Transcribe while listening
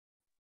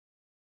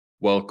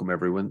Welcome,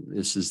 everyone.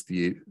 This is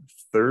the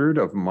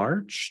 3rd of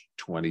March,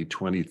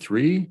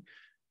 2023.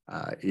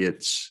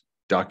 It's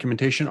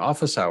documentation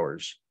office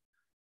hours.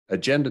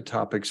 Agenda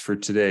topics for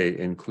today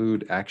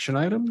include action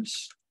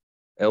items,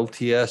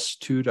 LTS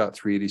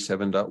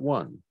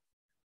 2.387.1,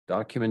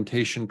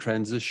 documentation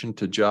transition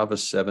to Java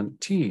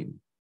 17,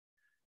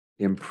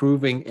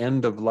 improving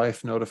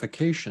end-of-life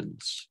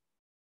notifications,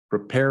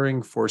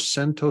 preparing for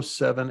CentOS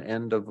 7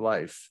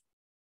 end-of-life.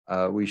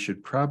 We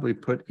should probably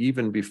put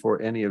even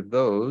before any of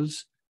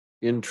those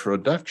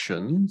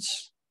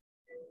introductions.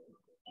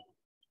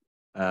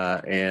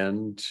 Yeah,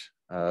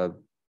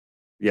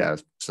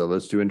 so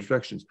let's do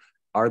introductions.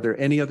 Are there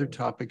any other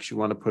topics you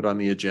want to put on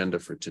the agenda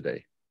for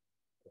today?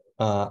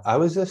 I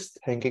was just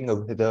thinking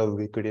of whether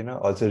we could,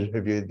 also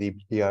review the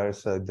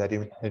PRs that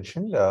you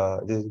mentioned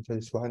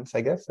just once, I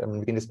guess. I mean,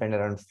 we can just spend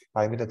around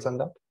 5 minutes on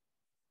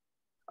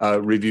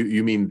that. Review,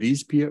 you mean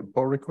these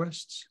pull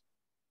requests?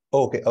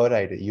 Okay, all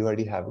right. You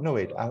already have. No,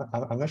 wait.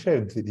 I'm not sure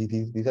if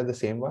these are the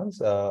same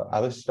ones. I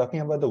was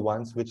talking about the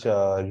ones which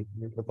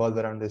revolve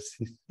around the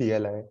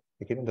CLI,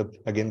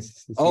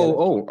 against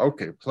CLI.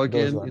 Okay.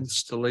 Plugin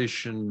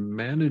installation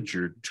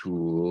manager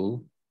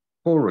tool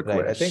pull request.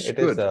 Right. I think it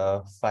is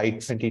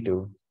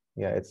 522.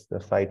 Yeah, it's the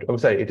 5. Oh,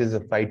 sorry. It is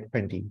a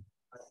 520.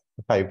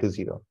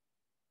 520.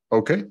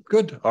 Okay,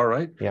 good. All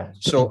right. Yeah.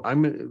 So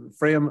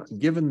Freya,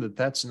 given that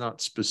that's not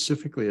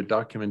specifically a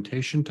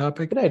documentation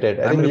topic, I think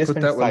I'm going to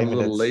put that one a 5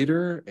 little minutes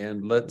later,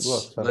 and let's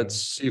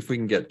see if we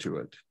can get to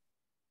it.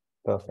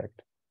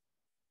 Perfect.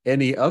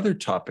 Any other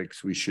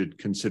topics we should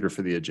consider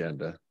for the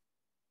agenda?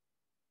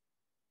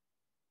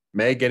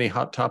 Meg, any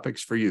hot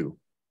topics for you?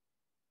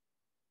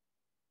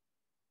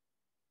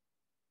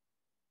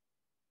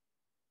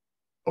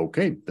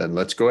 Okay, then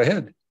let's go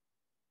ahead.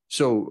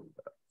 So,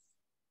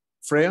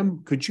 Freya,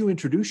 could you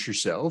introduce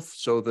yourself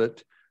so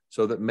that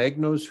Meg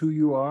knows who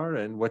you are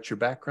and what your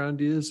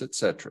background is,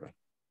 etc.?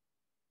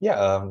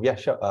 Yeah,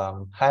 sure.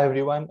 Hi,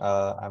 everyone.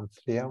 I'm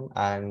Freya,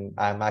 and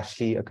I'm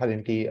actually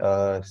currently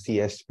a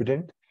CS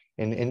student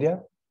in India.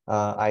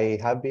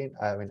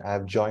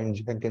 I've joined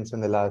Jenkins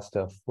in the last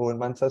 4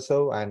 months or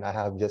so, and I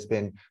have just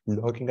been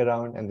looking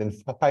around. And then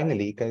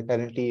finally,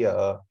 currently,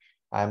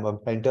 I'm a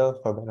mentor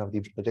for one of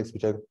the projects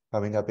which are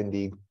coming up in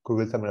the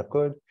Google Summer of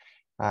Code.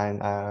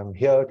 And I'm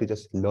here to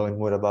just learn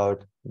more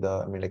about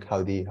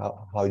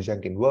how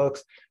Jenkins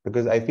works,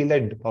 because I feel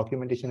that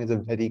documentation is a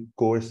very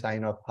core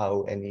sign of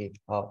how any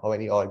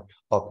org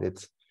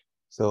operates.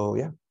 So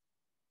yeah,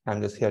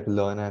 I'm just here to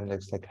learn and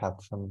let's have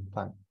some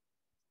fun.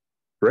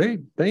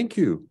 Great, thank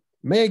you.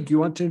 Meg, you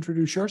want to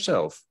introduce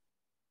yourself?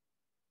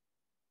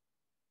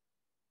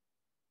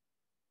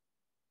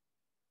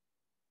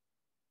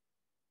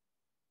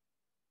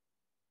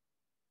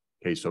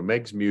 Okay, so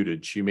Meg's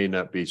muted. She may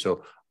not be.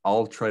 So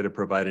I'll try to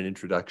provide an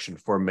introduction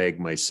for Meg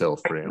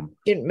myself, Graham.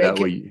 That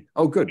way.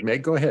 Oh, good.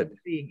 Meg, go ahead.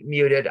 Be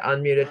muted,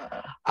 unmuted.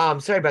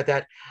 Sorry about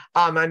that.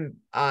 I'm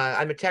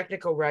a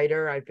technical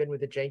writer. I've been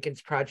with the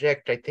Jenkins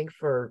project, I think,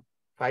 for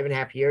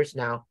 5.5 years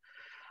now.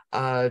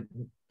 The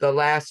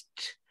last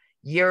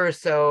year or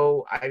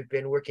so, I've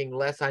been working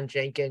less on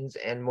Jenkins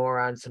and more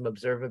on some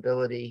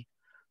observability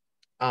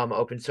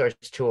open source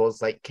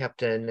tools like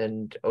Kepton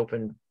and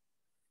Open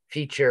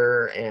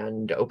Feature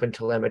and Open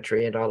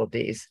Telemetry and all of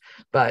these.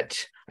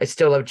 But I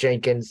still love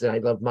Jenkins and I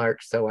love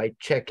Mark, so I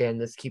check in.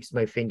 This keeps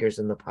my fingers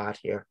in the pot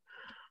here.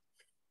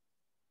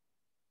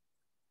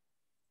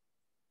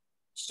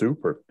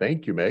 Super.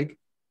 Thank you, Meg.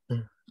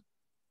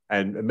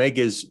 And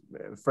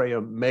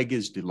Freya, Meg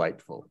is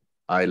delightful.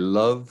 I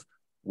love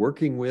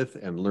working with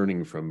and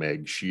learning from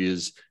Meg. She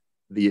is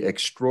the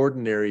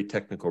extraordinary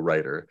technical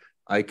writer.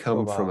 I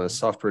come from a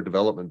software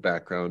development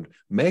background.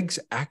 Meg's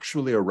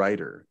actually a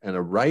writer, and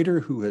a writer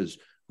who has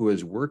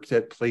worked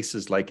at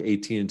places like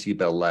AT&T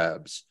Bell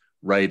Labs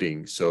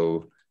writing.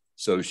 So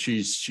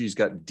she's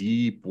got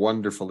deep,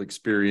 wonderful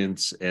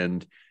experience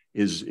and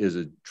is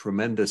a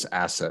tremendous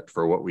asset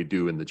for what we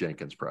do in the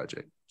Jenkins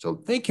project. So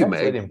thank you, Meg.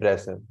 That's very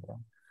impressive. Yeah.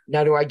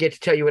 Now, do I get to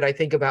tell you what I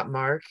think about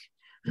Mark?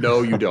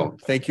 No, you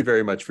don't. Thank you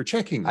very much for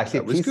checking.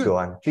 Actually, please go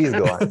on. Please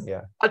go on.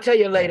 Yeah. I'll tell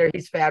you later.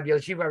 He's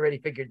fabulous. You've already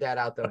figured that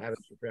out, though,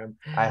 haven't you, Graham?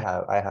 I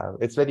have.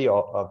 It's very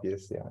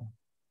obvious. Yeah.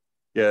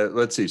 Yeah.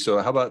 Let's see.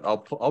 So how about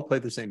I'll play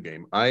the same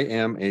game. I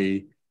am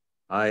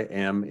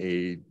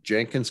a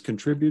Jenkins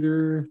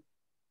contributor.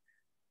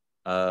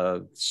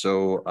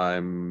 So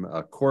I'm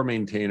a core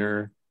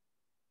maintainer.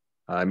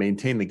 I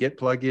maintain the Git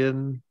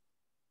plugin.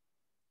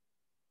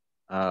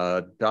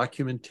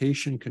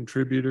 Documentation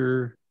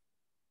contributor.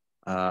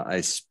 I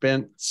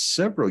spent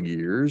several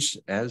years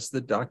as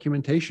the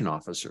documentation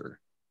officer,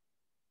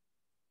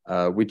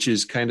 which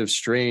is kind of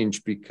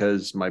strange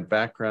because my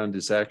background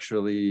is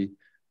actually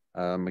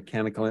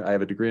mechanical. I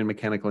have a degree in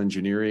mechanical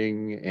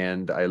engineering,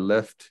 and I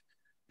left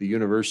the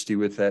university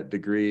with that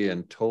degree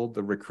and told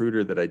the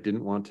recruiter that I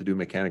didn't want to do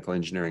mechanical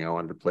engineering. I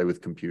wanted to play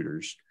with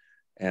computers.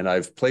 And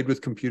I've played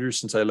with computers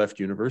since I left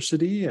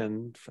university,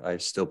 and I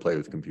still play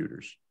with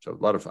computers. So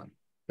a lot of fun.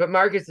 But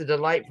Mark is a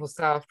delightful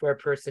software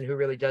person who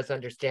really does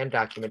understand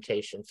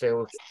documentation.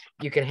 So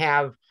you can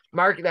have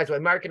Mark, that's why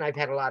Mark and I've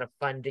had a lot of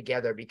fun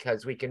together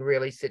because we can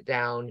really sit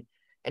down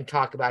and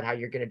talk about how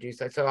you're going to do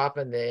so. So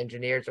often the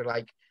engineers are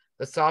like,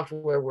 the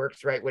software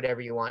works, write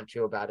whatever you want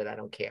to about it. I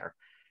don't care.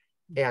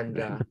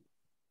 And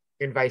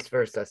vice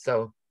versa.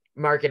 So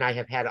Mark and I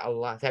have had a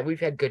lot. We've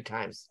had good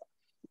times.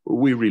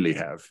 We really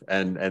have,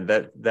 and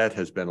that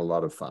has been a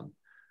lot of fun.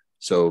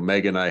 So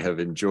Meg and I have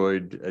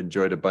enjoyed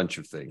a bunch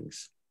of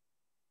things.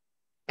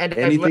 And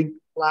I've learned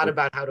a lot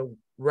about how to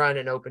run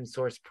an open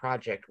source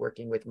project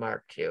working with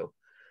Mark too.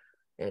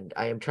 And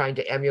I am trying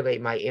to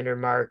emulate my inner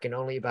Mark, and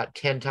only about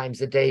 10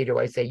 times a day do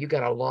I say, you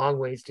got a long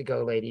ways to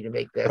go, lady, to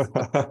make this.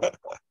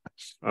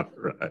 All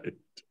right.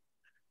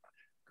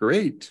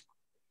 Great.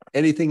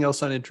 Anything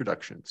else on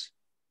introductions?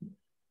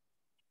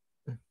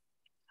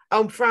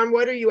 From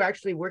what are you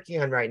actually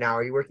working on right now?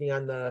 Are you working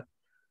on the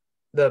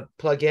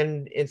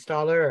plugin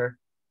installer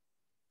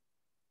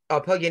or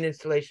plugin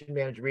installation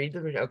manager? Read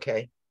them.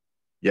 Okay.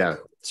 Yeah.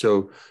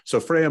 So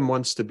Freyam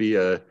wants to be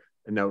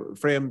now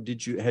Freyam,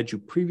 had you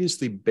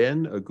previously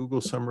been a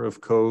Google Summer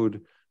of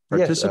Code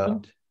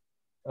participant?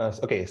 Yes.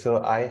 Okay,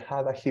 so I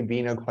have actually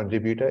been a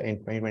contributor in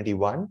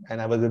 2021,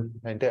 and I was a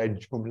mentor at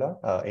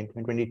Joomla in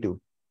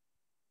 2022.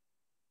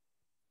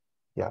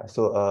 Yeah,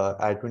 so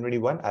at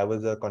 2021, I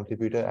was a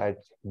contributor at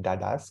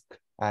Dadask,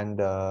 and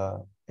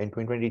in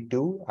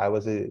 2022, I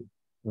was a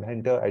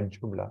mentor at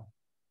Joomla.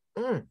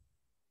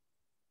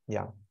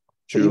 Yeah.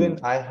 So even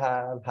I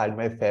have had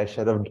my fair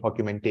share of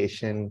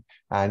documentation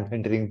and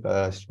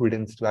mentoring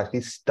students to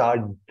actually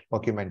start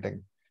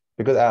documenting,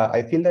 because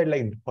I feel that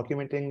like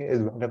documenting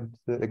is one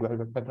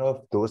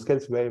of those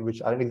skills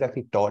which aren't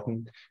exactly taught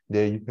in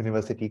the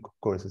university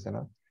courses, you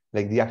know.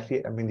 Like the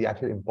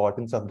actual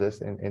importance of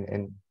this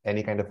in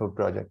any kind of a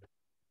project.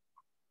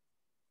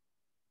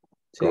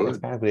 So yeah, it's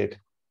kind of great.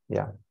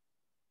 Yeah.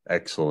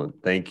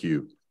 Excellent. Thank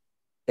you.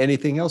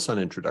 Anything else on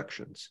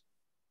introductions?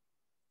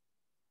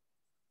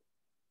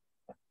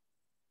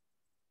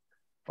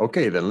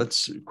 Okay, then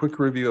let's quick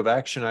review of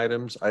action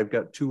items. I've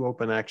got 2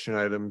 open action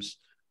items.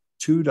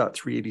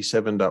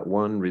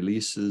 2.387.1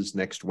 releases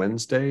next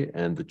Wednesday,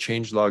 and the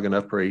changelog and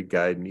upgrade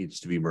guide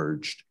needs to be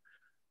merged.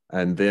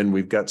 And then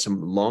we've got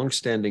some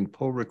long-standing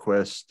pull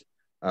request.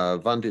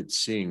 Vandit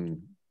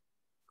Singh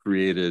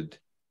created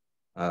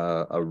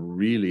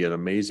an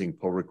amazing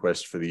pull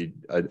request for an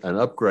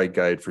upgrade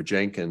guide for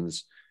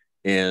Jenkins,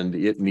 and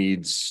it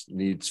needs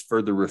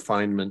further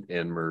refinement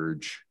and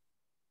merge.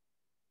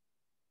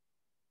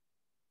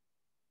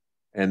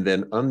 And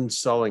then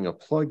uninstalling a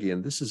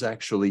plugin. This is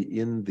actually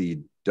in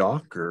the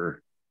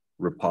Docker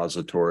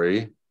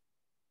repository,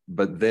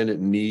 but then it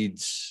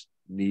needs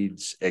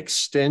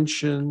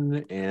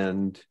extension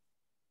and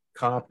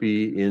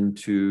copy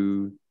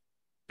into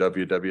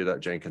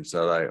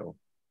www.jenkins.io.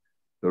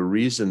 The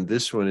reason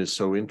this one is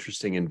so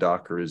interesting in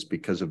Docker is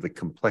because of the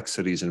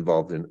complexities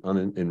involved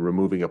in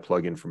removing a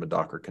plugin from a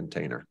Docker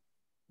container.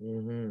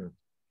 Mm-hmm.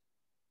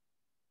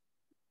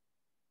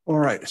 All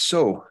right,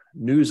 so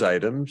news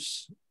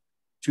items.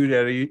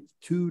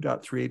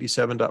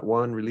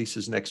 2.387.1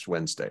 releases next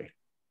Wednesday.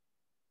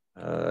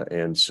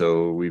 And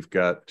so we've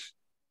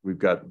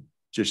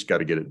just got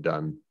to get it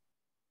done.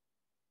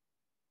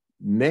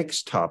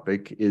 Next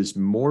topic is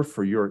more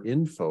for your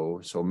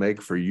info. So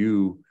Meg, for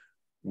you,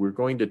 we're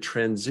going to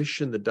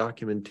transition the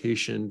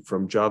documentation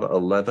from Java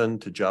 11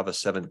 to Java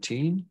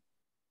 17.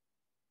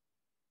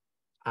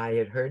 I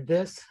had heard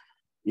this.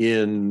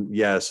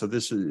 So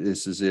this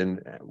is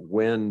in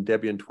when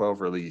Debian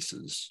 12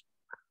 releases.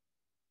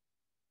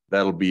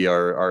 That'll be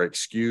our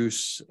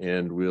excuse,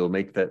 and we'll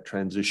make that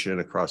transition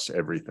across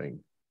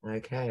everything.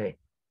 Okay.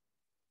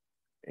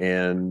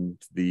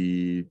 And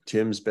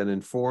Tim's been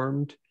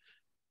informed.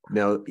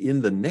 Now,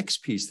 in the next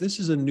piece, this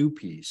is a new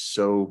piece.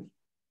 So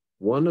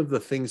one of the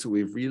things that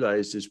we've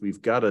realized is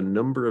we've got a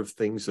number of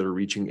things that are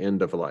reaching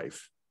end of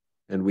life,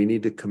 and we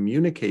need to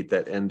communicate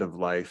that end of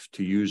life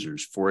to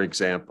users. For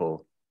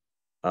example,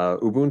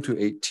 Ubuntu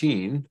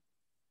 18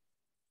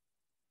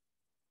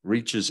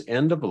 reaches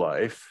end of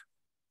life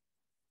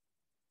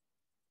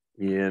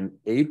in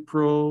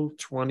April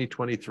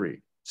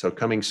 2023, so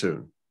coming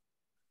soon.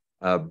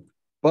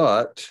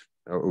 But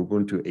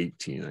Ubuntu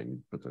 18, I need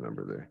to put the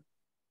number there.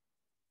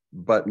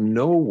 But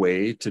no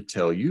way to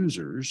tell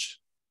users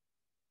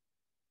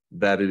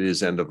that it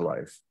is end of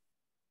life.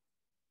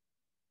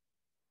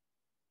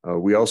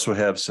 We also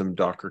have some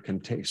Docker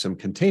some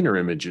container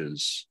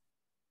images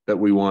that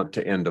we want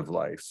to end of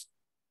life,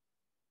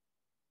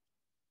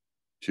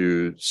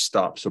 to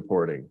stop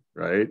supporting,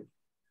 right?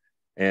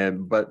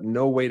 But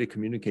no way to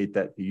communicate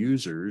that to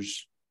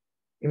users.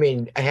 You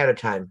mean ahead of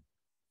time?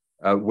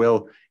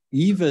 Well,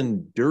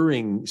 even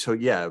during, so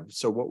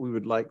what we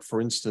would like, for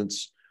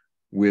instance,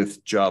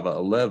 with Java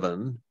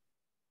 11,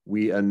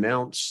 we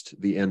announced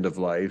the end of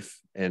life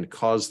and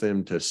caused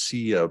them to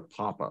see a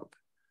pop-up.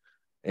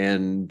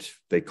 And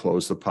they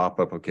closed the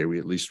pop-up. Okay, we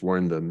at least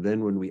warned them.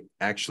 Then when we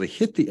actually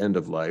hit the end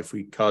of life,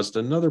 we caused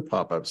another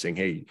pop-up saying,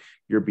 hey,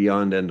 you're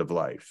beyond end of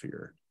life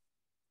here.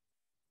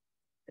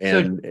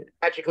 And so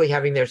magically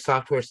having their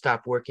software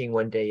stop working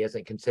one day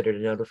isn't considered a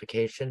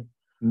notification?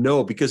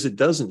 No, because it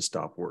doesn't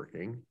stop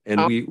working,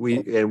 and Oh,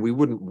 we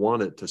wouldn't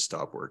want it to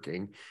stop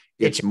working.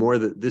 It's more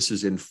that this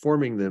is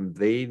informing them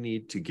they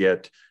need to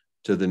get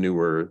to the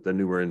newer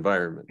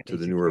environment, to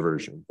the newer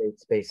version.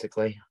 It's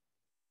basically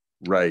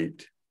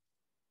Right.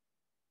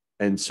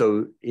 And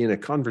so in a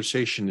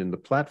conversation in the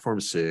platform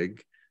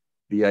SIG,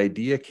 the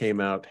idea came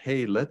out,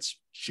 hey, let's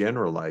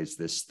generalize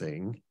this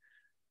thing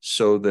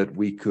so that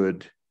we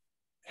could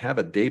have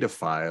a data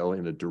file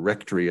in a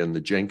directory in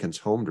the Jenkins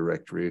home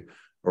directory,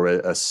 or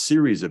a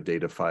series of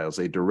data files,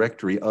 a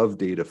directory of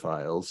data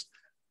files,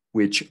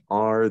 which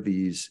are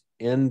these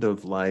end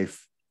of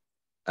life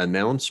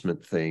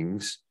announcement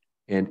things.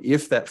 And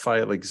if that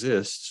file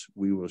exists,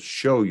 we will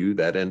show you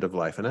that end of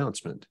life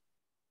announcement.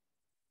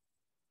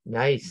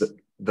 nice.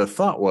 The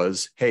thought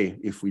was, hey,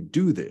 if we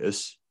do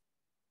this,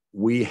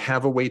 we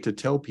have a way to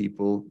tell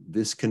people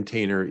this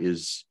container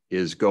is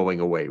going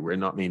away. We're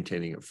not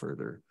maintaining it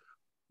further.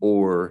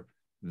 Or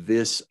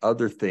this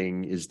other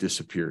thing is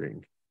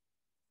disappearing.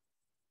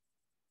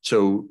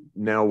 So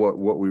now what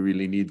we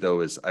really need,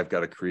 though, is I've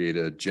got to create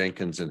a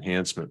Jenkins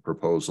enhancement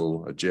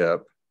proposal, a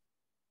JEP,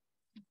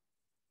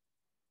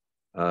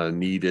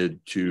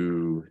 needed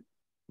to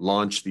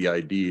launch the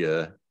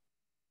idea,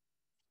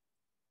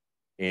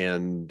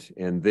 and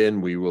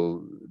then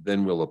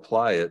we'll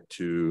apply it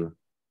to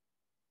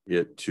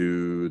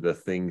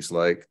the things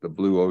like the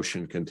blue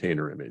ocean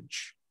container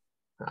image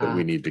that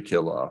we need to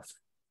kill off.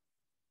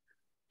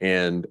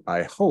 And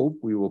I hope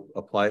we will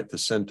apply it to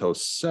CentOS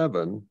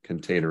 7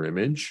 container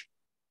image,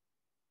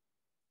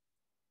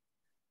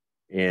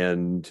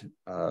 and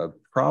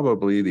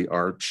probably the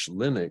Arch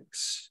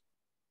Linux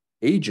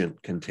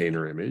agent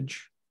container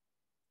image,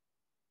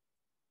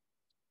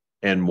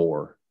 and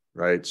more,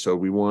 right? So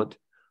we want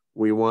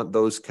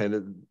those kind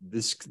of,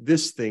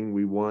 this thing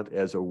we want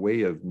as a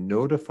way of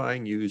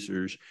notifying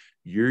users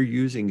you're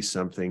using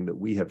something that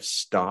we have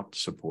stopped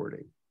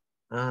supporting.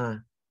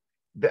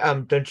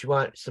 Don't you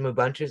want some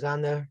Ubuntu's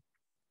on there?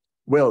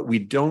 Well, we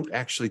don't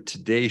actually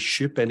today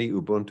ship any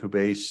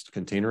Ubuntu-based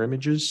container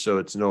images, so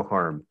it's no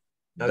harm.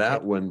 Okay.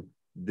 That one,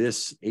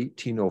 this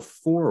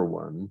 1804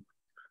 one,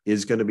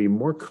 is going to be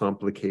more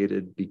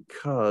complicated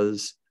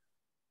because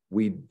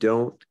we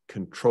don't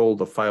control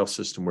the file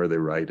system where they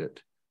write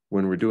it.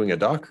 When we're doing a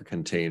Docker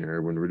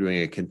container, when we're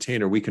doing a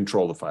container, we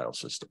control the file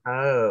system.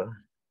 Oh.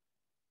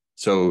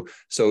 So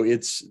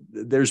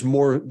there's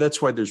more,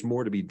 that's why there's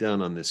more to be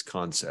done on this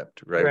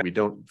concept, right? We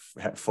don't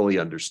fully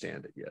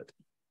understand it yet.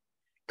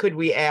 Could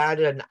we add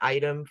an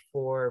item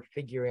for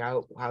figuring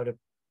out how to,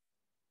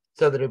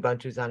 so that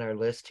Ubuntu's on our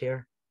list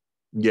here?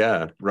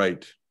 Yeah,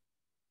 right.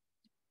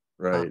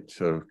 Right.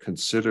 So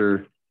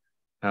consider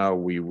how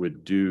we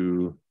would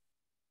do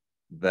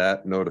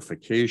that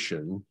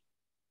notification.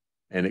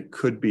 And it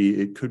could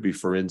be,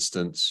 for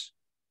instance,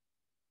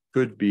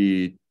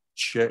 bundling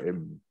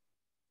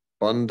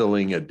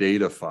a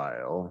data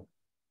file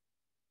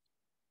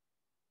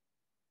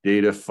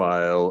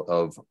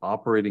of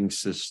operating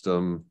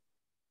system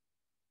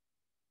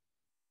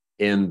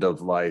end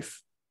of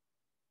life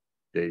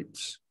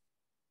dates,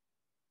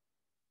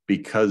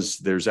 because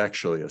there's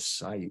actually a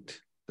site,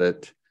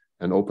 that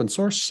an open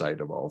source site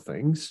of all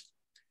things,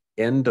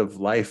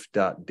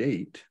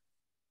 endoflife.date,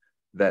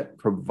 that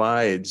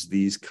provides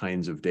these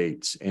kinds of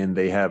dates. And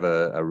they have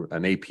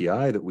an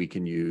API that we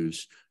can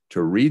use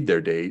to read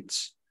their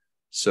dates.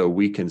 So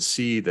we can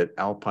see that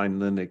Alpine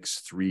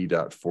Linux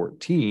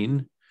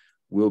 3.14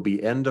 will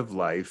be end of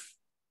life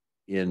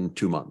in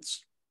 2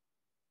 months.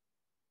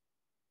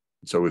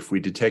 So if we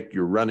detect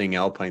you're running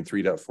Alpine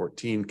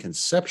 3.14,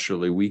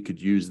 conceptually, we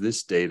could use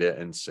this data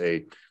and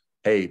say,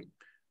 hey,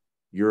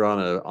 you're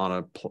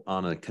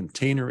on a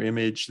container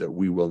image that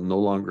we will no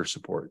longer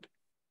support.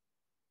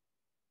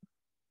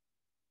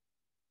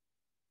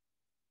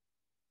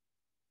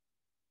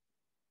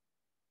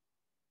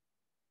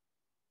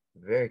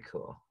 Very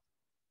cool.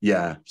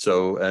 Yeah.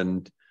 So,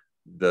 and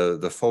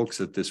the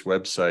folks at this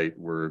website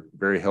were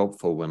very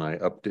helpful when I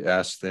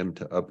asked them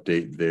to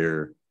update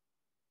their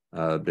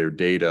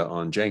data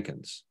on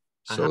Jenkins.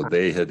 So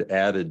they had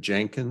added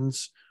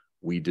Jenkins.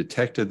 We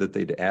detected that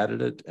they'd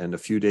added it, and a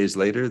few days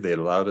later, they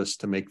allowed us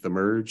to make the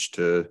merge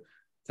to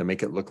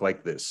make it look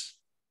like this.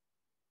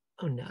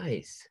 Oh,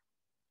 nice.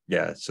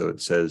 Yeah. So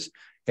it says,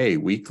 hey,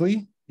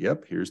 weekly.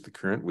 Yep. Here's the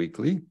current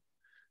weekly.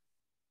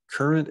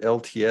 Current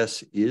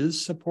LTS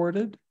is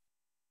supported.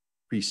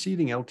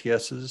 Preceding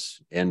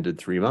LTSs ended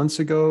 3 months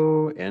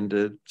ago,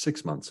 ended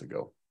 6 months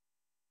ago.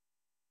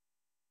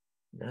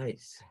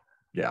 Nice.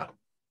 Yeah.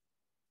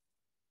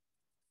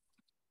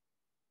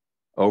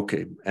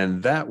 Okay.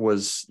 And that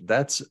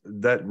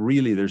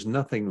really, there's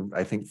nothing,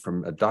 I think,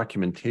 from a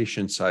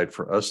documentation side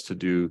for us to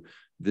do.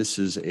 This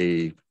is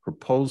a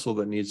proposal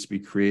that needs to be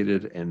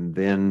created, and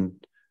then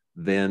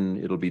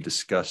it'll be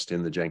discussed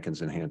in the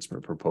Jenkins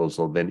enhancement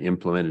proposal, then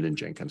implemented in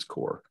Jenkins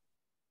core.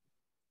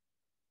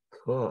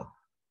 Cool.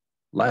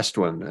 Last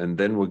one, and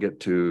then we'll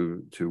get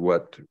to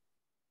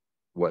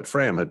what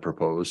Fram had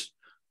proposed.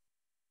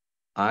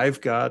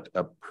 I've got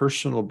a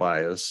personal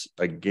bias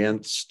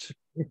against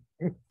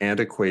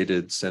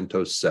antiquated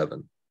CentOS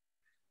 7.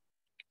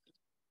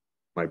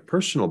 My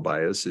personal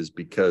bias is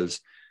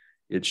because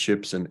it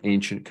ships an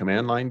ancient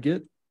command line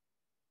Git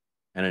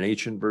and an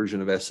ancient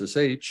version of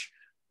SSH,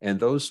 and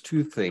those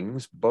two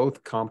things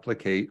both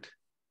complicate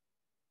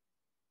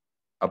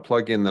a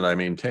plugin that I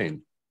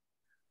maintain.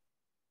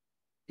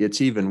 It's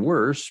even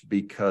worse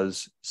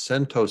because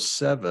CentOS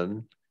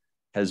 7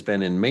 has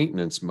been in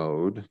maintenance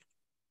mode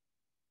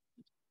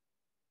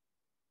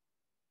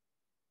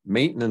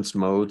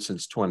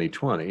since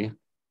 2020.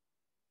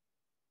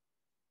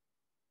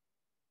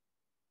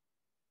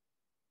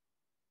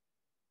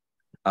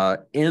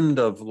 End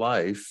of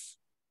life,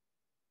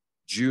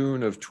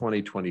 June of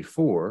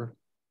 2024,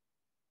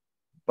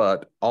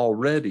 but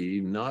already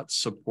not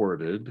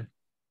supported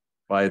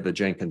by the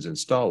Jenkins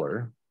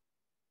installer,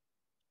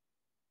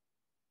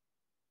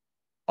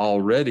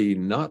 already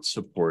not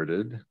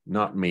supported,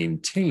 not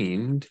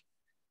maintained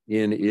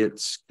in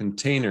its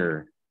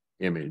container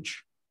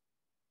image.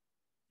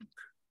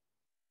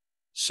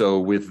 So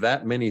with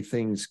that many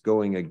things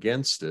going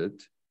against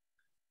it,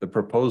 the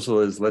proposal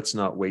is let's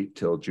not wait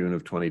till June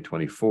of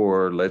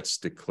 2024. Let's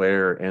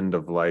declare end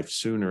of life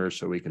sooner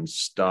so we can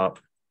stop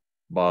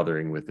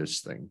bothering with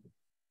this thing.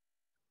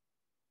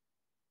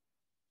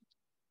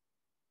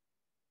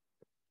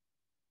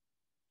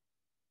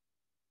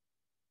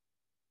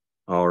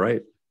 All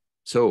right.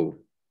 So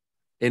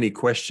any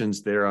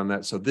questions there on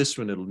that? So this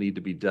one, it'll need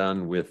to be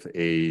done with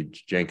a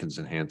Jenkins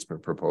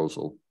enhancement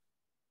proposal.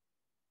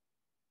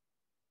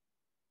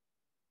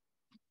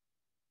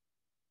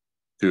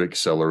 To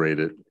accelerate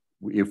it.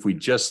 If we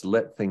just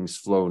let things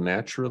flow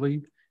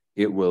naturally,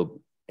 it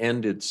will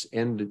end its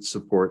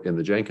support in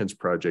the Jenkins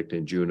project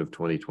in June of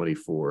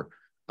 2024.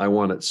 I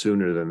want it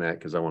sooner than that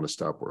because I want to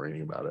stop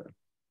worrying about it.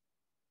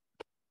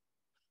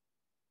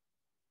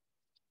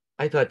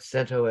 I thought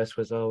CentOS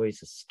was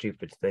always a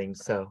stupid thing,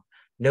 so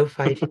no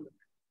fighting.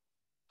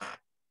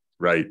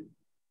 Right.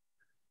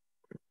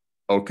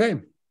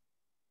 Okay.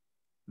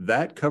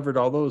 That covered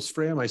all those,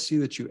 Freya. I see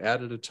that you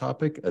added a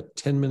topic, a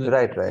 10-minute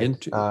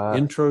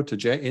intro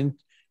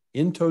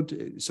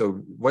to so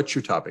what's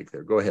your topic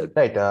there? Go ahead.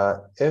 Right.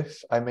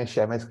 If I may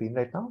share my screen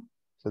right now,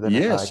 so then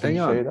yes, I can hang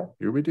show on. you that.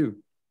 Here we do.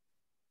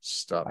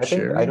 Stop I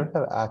think sharing. I don't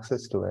have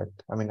access to it.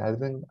 I mean, I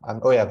think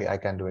oh yeah, okay, I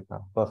can do it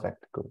now.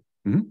 Perfect. Cool.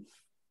 Mm-hmm.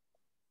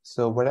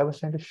 So what I was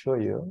trying to show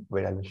you,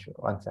 wait, I'll show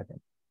 1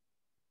 second.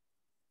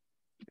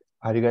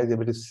 Are you guys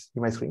able to see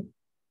my screen?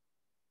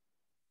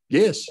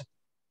 Yes.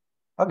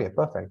 Okay,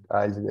 perfect.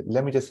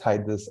 Let me just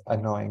hide this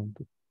annoying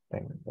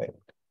thing. Right.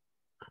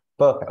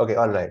 Perfect. Okay,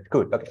 all right,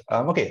 good. Okay.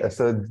 Okay,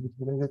 so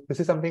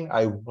this is something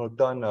I worked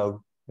on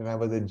when I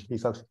was a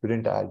GSOC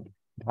student at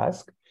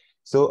Task.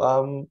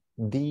 So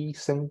the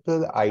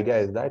simple idea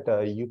is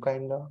that you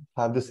kind of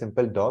have the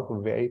simple doc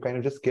where you kind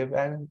of just give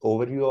an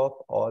overview of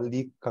all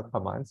the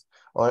commands,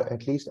 or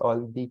at least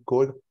all the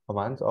code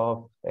commands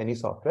of any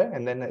software,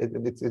 and then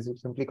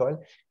it's simply called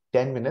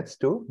 10 minutes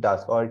to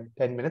Dask or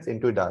 10 minutes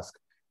into Dask.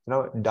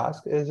 Now,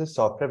 Dask is a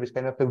software which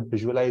kind of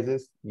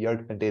visualizes your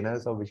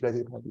containers or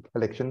visualizes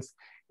collections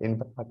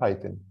in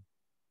Python.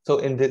 So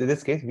in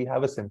this case, we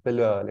have a simple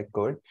like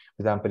code.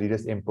 For example, you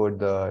just import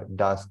the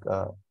Dask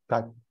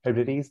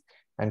libraries,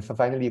 and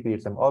finally you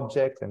create some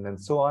objects and then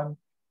so on.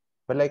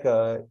 But like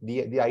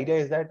the idea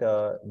is that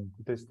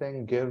this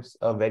thing gives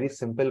a very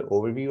simple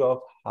overview of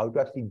how to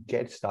actually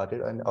get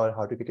started or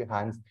how to get your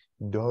hands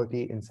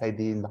dirty inside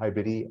the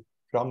library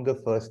from the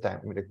first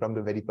time, like from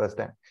the very first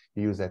time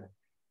you use it.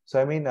 So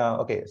I mean,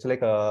 okay, so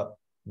like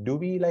do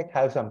we like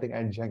have something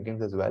at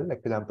Jenkins as well?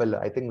 Like for example,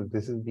 I think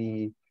this is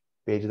the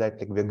page that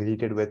like we're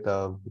greeted with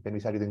when we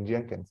start using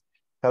Jenkins.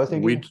 So I was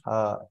thinking,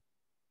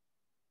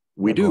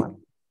 we do.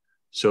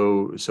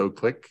 So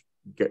click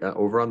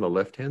over on the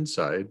left-hand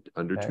side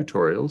under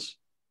tutorials.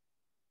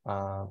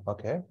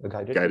 Okay, the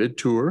guided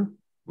tour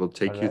will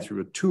take you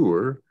through a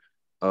tour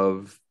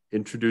of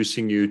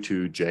introducing you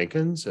to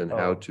Jenkins and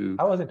how to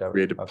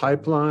create a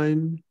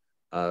pipeline,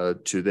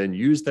 to then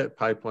use that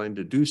pipeline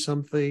to do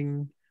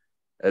something,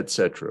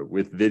 etc.,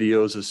 with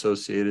videos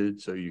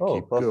associated. So you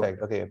keep perfect. going.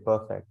 Okay,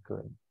 perfect.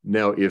 Good.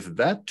 Now, if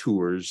that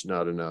tour is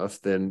not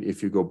enough, then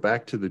if you go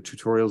back to the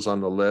tutorials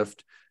on the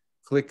left,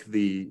 click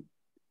the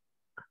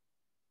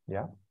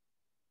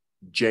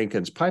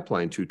Jenkins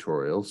pipeline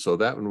tutorial. So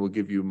that one will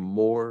give you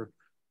more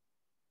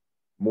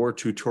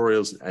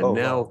tutorials. And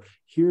now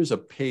here's a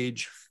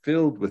page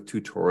filled with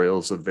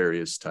tutorials of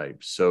various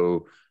types.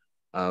 So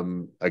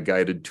a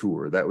guided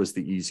tour, that was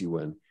the easy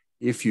one.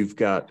 If you've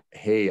got,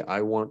 hey,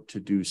 I want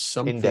to do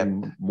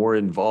something more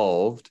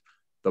involved,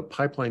 the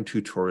pipeline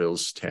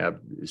tutorials tab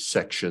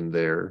section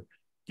there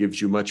gives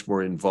you much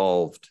more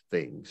involved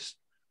things.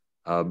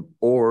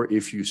 Or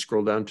if you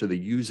scroll down to the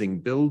using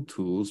build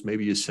tools,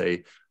 maybe you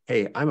say,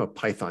 hey, I'm a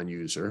Python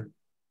user.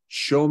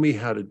 Show me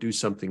how to do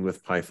something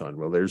with Python.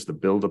 Well, there's the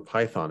build a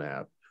Python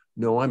app.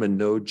 No, I'm a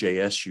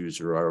Node.js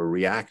user or a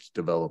React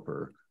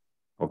developer.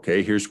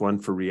 Okay, here's one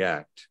for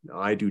React.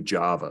 I do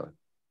Java.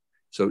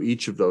 So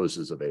each of those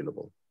is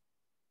available.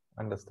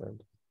 Understood.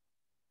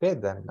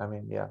 Great then. I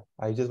mean, yeah,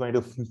 I just wanted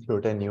to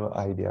float a new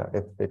idea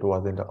if it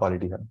wasn't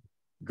already here.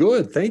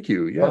 Good, thank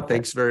you. Yeah,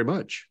 thanks very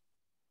much.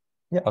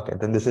 Yeah, okay.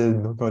 Then this is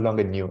no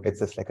longer new. It's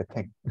just like a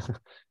thing.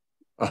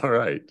 All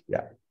right.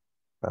 Yeah,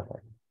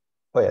 perfect.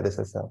 Oh yeah, this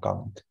is a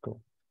comment. Cool.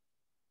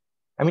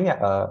 I mean,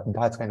 yeah,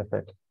 that's kind of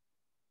it.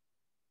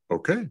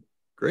 Okay,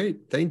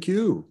 great. Thank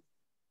you.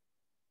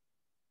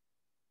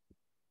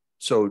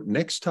 So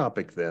next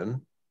topic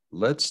then,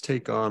 let's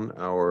take on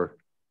our,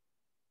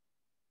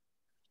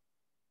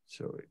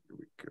 so here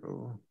we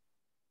go.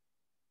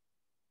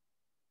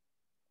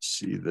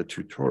 See the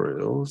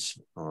tutorials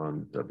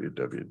on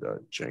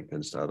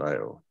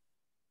www.jenkins.io.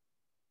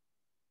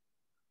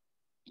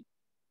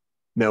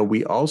 Now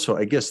we also,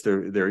 I guess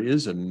there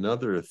is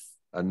another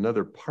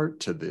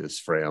part to this,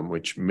 Fram,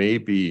 which may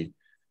be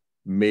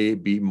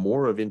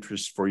more of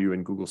interest for you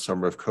in Google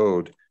Summer of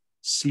Code.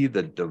 See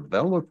the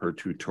developer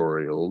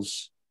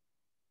tutorials.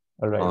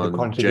 All right, the on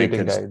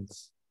contributing Jenkins.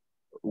 guides.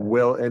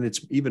 Well, and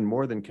it's even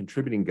more than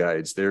contributing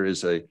guides. There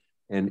is an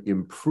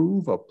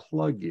improve a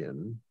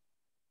plugin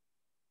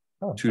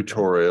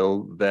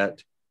tutorial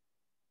that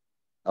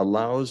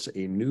allows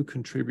a new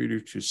contributor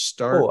to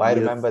start. Oh, I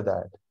remember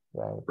that.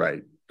 Right.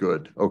 Right.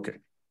 Good. Okay.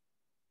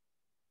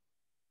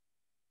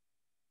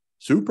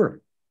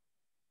 Super.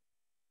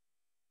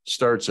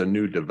 Starts a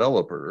new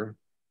developer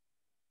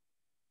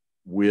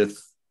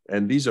with,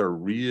 and these are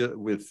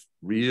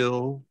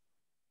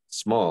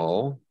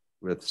small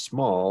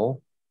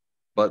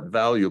but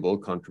valuable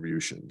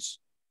contributions.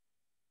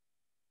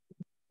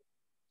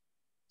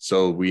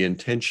 So we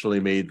intentionally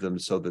made them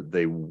so that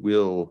they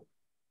will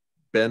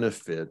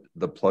benefit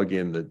the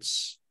plugin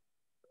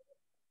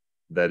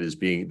that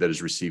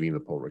is receiving the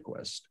pull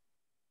request.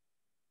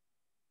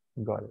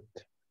 Got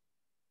it.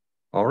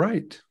 All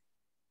right.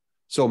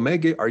 So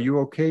Meg, are you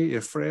okay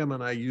if Fram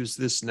and I use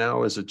this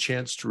now as a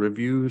chance to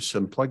review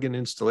some plugin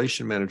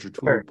installation manager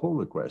tool pull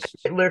requests?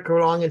 Lurk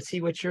along and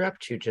see what you're up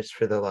to just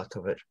for the luck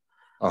of it.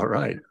 All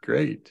right,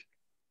 great.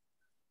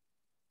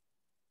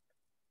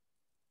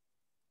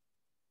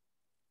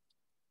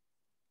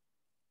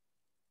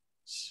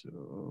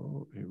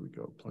 So here we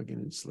go,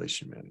 plugin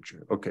installation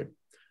manager. Okay.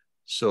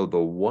 So the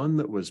one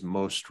that was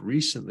most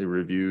recently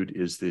reviewed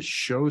is this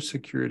show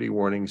security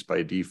warnings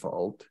by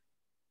default.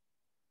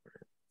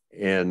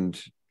 And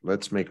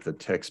let's make the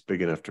text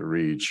big enough to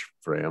read,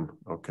 Fram.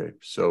 Okay,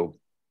 so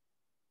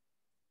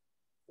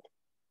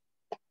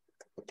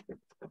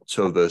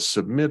the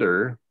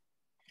submitter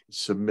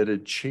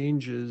submitted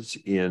changes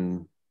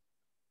in,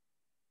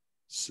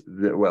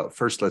 well,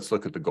 first let's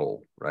look at the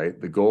goal, right?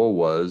 The goal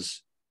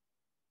was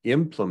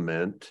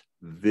implement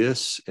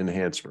this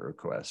enhancement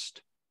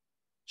request.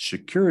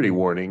 Security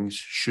warnings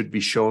should be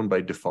shown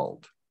by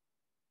default.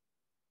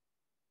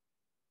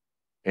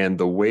 And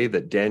the way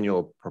that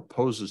Daniel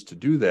proposes to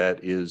do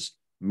that is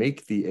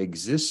make the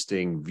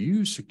existing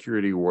view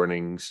security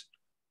warnings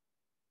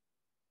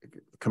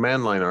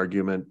command line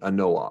argument a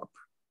no-op,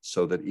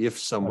 so that if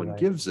someone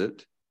gives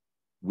it,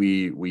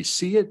 we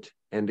see it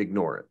and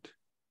ignore it.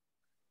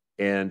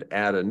 And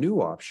add a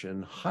new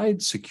option,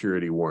 hide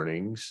security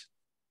warnings,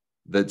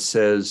 that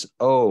says,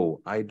 oh,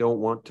 I don't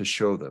want to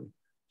show them,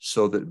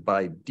 so that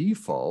by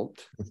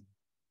default,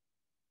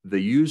 the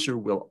user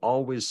will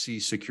always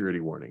see security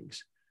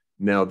warnings.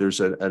 Now, there's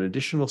an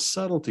additional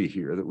subtlety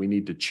here that we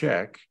need to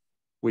check,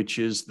 which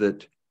is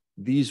that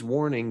these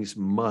warnings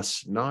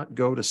must not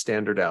go to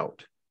standard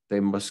out. They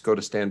must go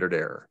to standard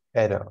error.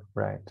 Error,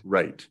 right.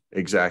 Right,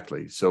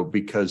 exactly. So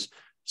because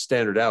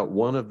standard out,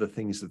 one of the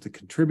things that the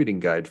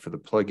contributing guide for the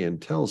plugin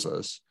tells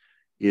us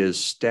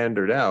is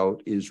standard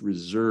out is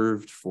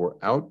reserved for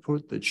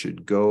output that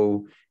should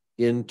go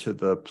into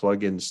the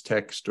plugin's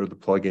text or the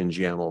plugin's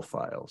YAML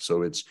file.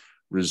 So it's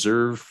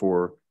reserved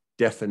for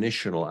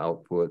definitional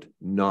output,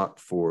 not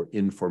for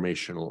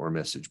informational or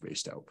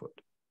message-based output.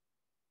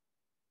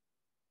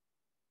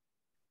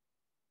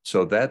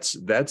 So that's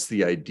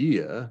the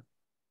idea.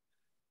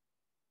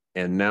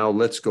 And now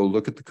let's go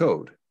look at the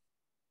code.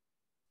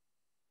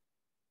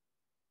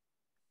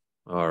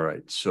 All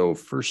right, so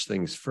first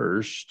things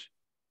first.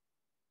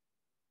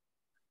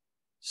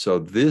 So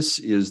this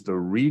is the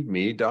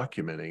README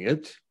documenting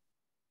it.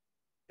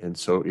 And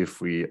so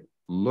if we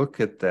look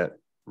at that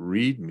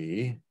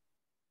README,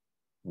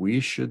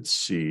 we should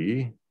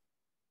see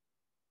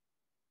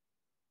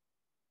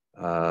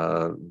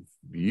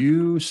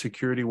view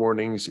security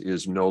warnings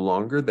is no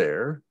longer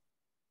there.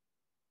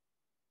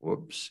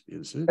 Whoops,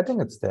 is it? I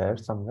think it's there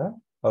somewhere.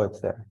 Oh, it's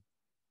there.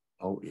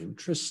 Oh,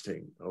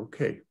 interesting.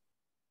 Okay.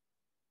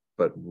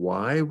 But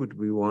why would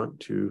we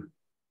want to?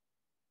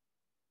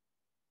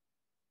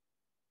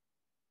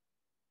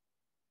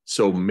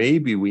 So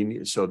maybe we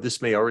need, so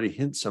this may already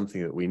hint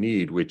something that we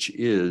need, which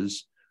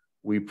is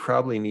we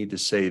probably need to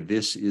say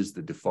this is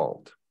the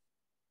default.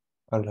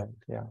 All right,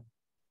 yeah.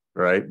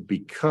 Right?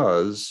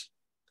 Because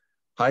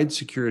hide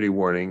security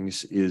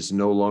warnings is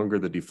no longer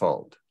the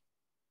default.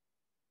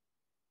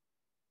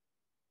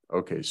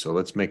 Okay, so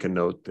let's make a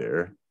note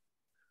there.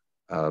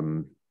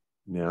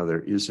 Now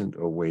there isn't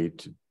a way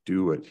to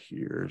do it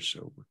here,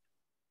 so.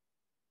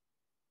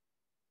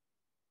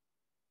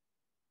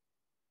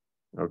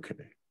 Okay.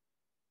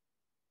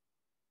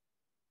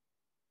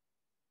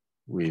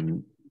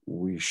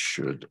 we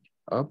should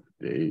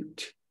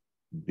update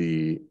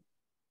the,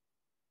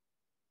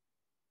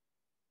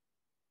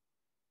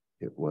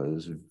 it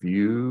was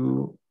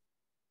view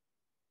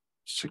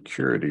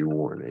security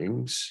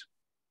warnings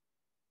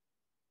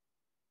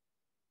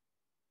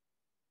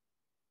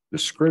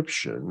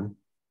description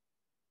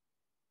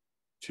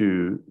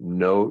to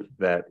note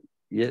that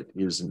it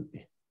is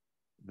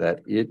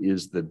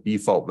the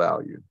default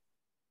value.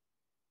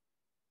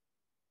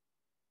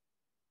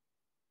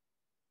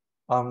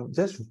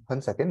 Just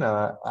 1 second.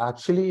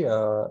 Actually,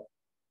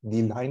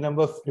 the line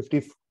number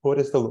 54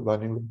 is the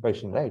warning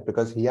question, right?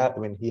 Because he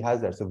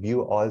has that. So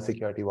view all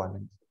security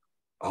warnings.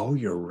 Oh,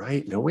 you're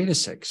right. No, wait a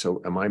sec. So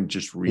am I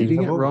just He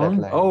reading it removed that wrong?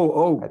 line.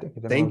 Oh, I think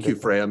he thank removed you,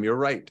 it. Freyam. You're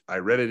right. I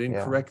read it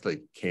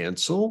incorrectly.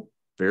 Cancel.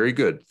 Very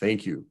good.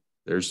 Thank you.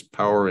 There's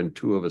power in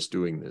two of us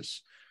doing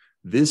this.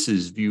 This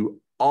is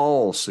view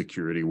all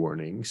security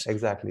warnings.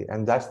 Exactly.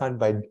 And that's not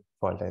by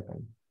default, I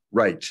think.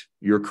 Right.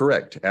 You're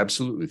correct.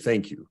 Absolutely.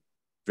 Thank you.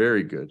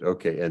 Very good.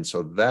 Okay. And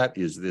so that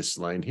is this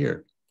line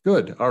here.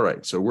 Good. All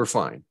right. So we're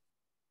fine.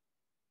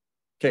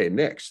 Okay.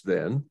 Next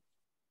then.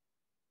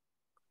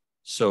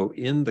 So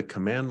in the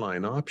command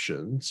line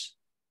options,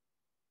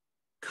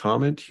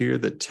 comment here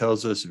that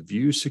tells us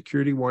view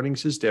security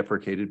warnings is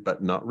deprecated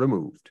but not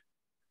removed.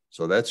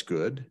 So that's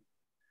good.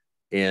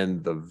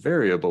 And the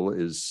variable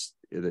is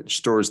that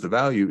stores the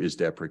value is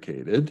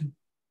deprecated.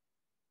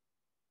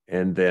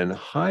 And then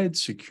hide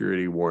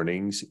security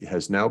warnings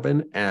has now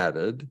been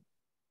added.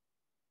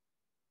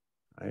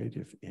 Hide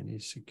if any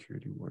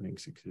security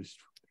warnings exist.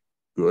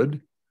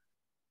 Good.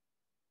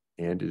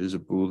 And it is a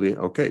Boolean.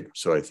 Okay,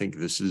 so I think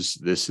this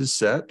is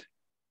set.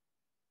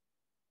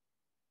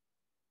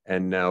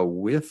 And now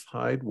with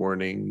hide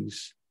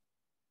warnings,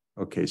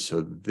 okay,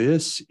 so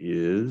this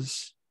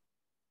is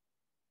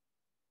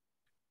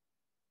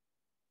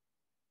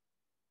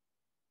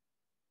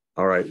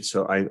all right.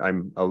 So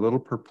I'm a little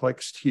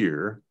perplexed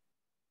here.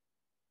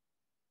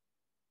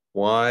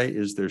 Why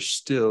is there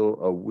still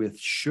a with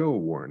show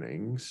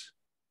warnings?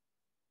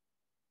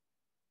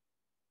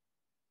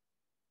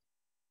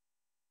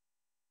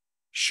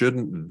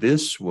 Shouldn't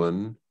this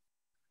line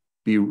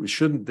be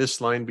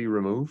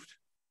removed?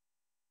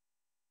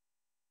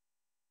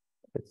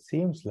 It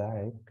seems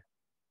like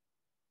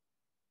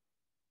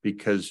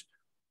Because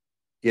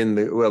in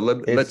the, well,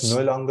 it's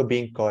no longer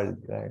being called,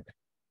 right?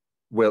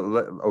 Well,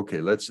 okay,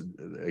 let's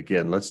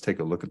take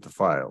a look at the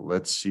file.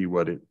 Let's see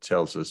what it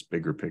tells us,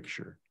 bigger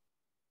picture.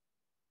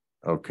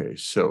 Okay,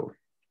 so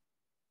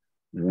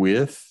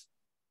with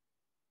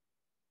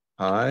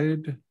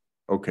hide,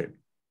 okay.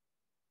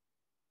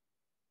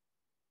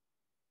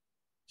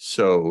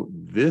 So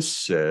this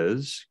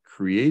says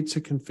creates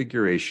a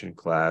configuration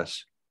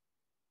class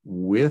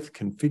with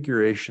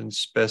configuration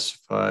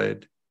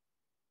specified.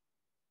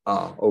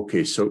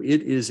 Okay, so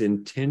it is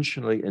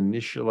intentionally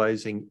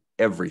initializing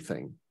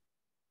everything.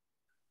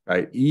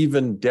 Right?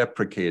 Even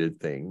deprecated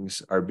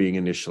things are being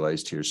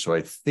initialized here. So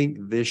I think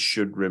this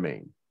should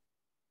remain.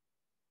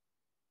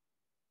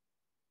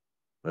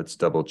 Let's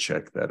double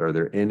check that. Are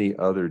there any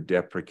other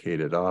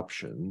deprecated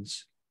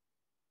options?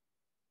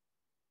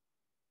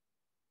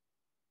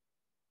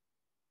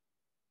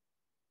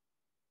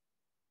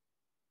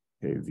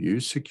 Okay, view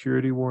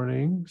security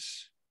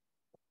warnings.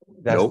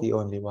 That's the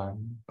only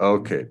one.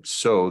 Okay,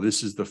 so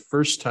this is the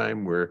first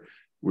time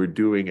we're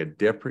doing a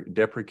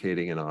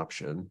deprecating an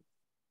option.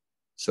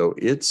 So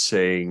it's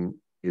saying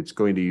it's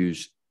going to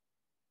use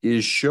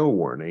is show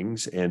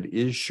warnings, and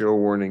is show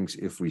warnings,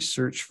 if we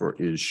search for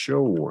is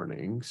show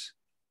warnings,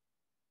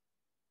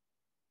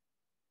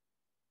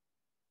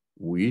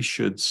 we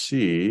should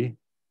see,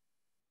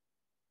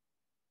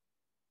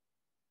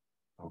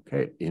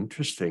 okay,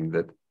 interesting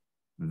that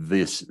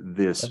this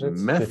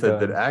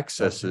method that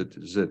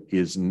accesses it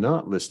is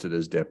not listed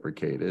as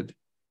deprecated,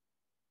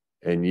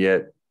 and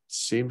yet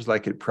seems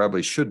like it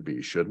probably should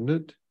be, shouldn't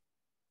it?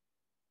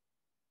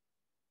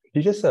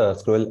 You just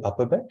scroll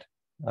up a bit.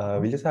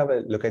 We'll just have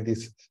a look at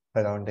these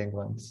surrounding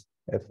ones,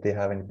 if they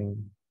have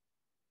anything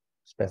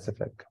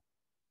specific.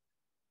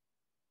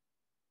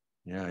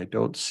 Yeah, I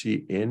don't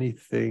see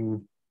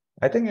anything.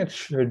 I think it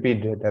should be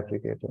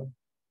deprecated.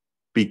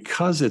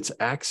 Because it's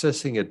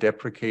accessing a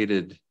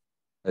deprecated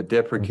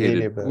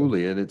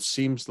Boolean, it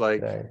seems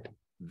like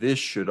this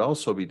should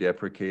also be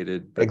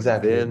deprecated. But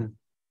then,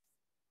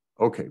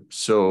 okay,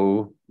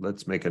 so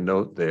let's make a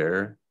note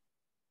there.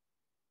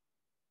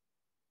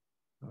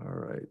 All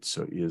right,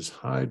 so is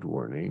hide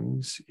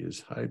warnings,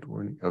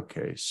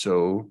 okay,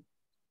 so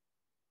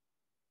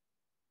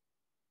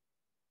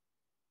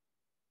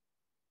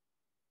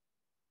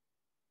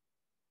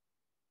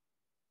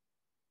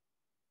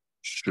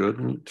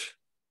shouldn't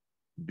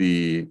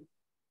be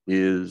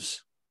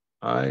is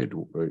hide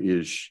or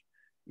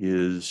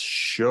is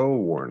show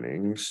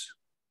warnings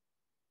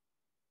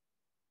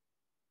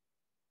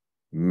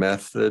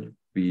method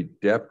be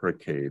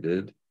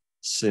deprecated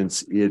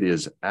since it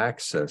is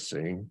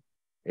accessing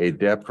a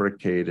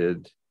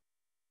deprecated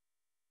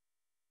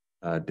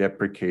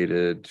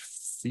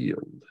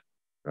field,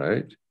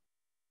 right?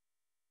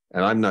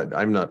 And I'm not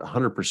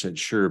 100%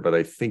 sure, but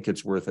I think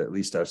it's worth at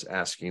least us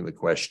asking the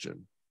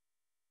question.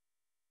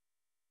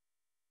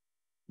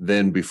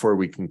 Then before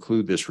we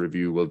conclude this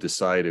review, we'll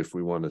decide if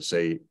we want to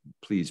say,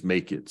 please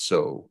make it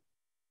so.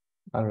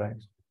 All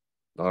right.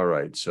 All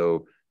right.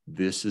 So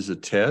this is a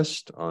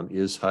test on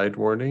is hide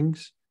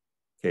warnings.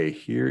 Okay,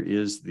 here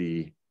is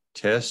the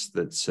test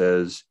that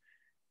says,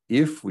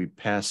 if we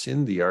pass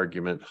in the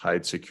argument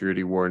hide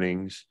security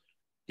warnings,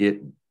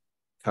 it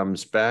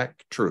comes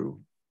back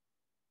true.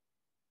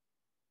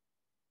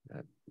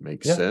 That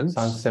makes sense.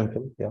 Sounds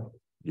simple. Yeah.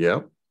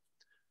 Yep.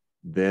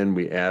 Then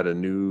we add a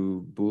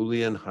new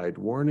Boolean hide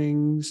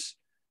warnings,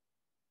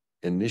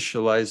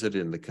 initialize it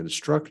in the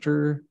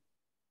constructor,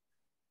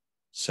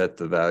 set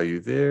the value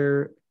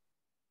there,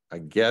 a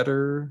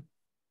getter,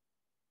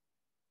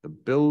 the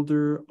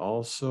builder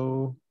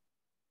also.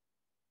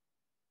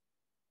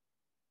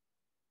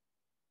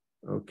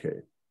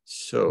 Okay,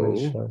 so.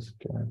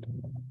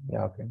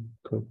 Yeah, okay,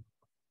 cool.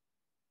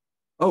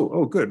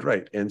 Oh, good,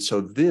 right. And so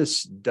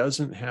this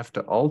doesn't have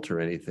to alter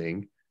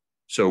anything.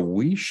 So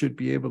we should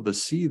be able to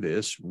see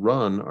this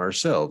run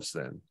ourselves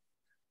then.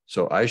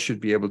 So I should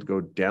be able to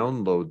go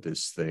download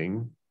this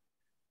thing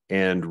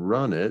and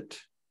run it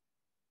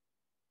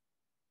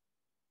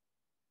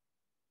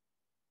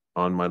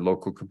on my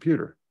local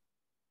computer.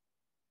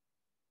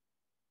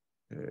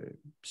 Okay,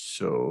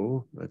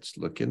 so let's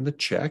look in the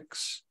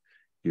checks.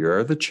 Here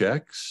are the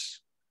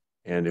checks.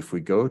 And if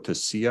we go to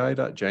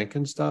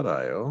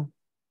ci.jenkins.io,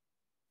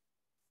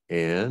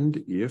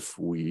 and if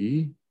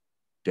we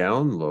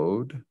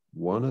download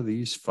one of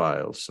these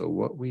files, so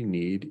what we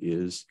need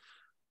is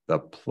the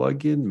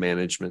plugin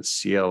management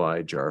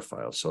CLI jar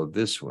file. So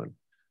this one.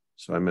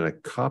 So I'm going to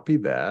copy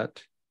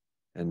that.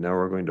 And now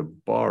we're going to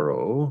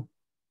borrow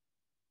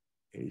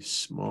a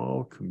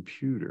small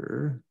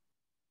computer.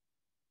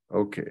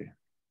 Okay.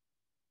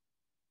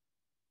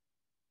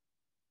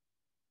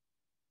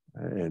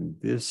 And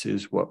this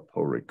is what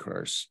PO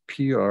requires,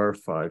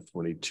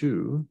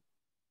 PR522.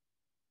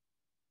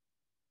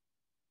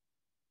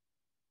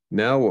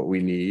 Now what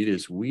we need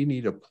is we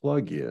need a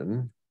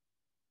plugin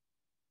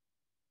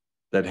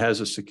that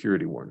has a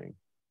security warning.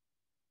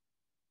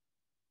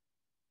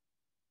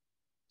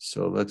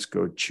 So let's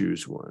go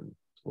choose one.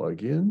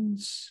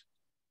 Plugins,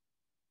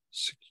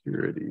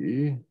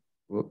 security,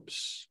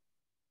 whoops.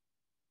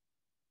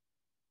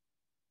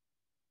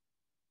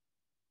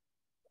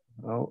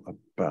 How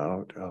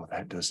about, oh,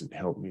 that doesn't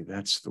help me.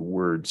 That's the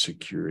word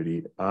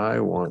security. I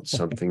want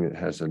something that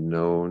has a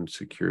known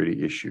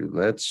security issue.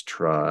 Let's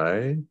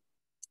try.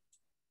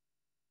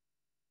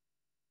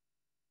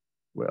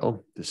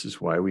 Well, this is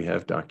why we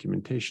have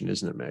documentation,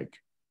 isn't it, Meg?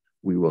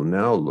 We will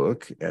now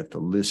look at the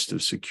list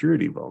of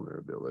security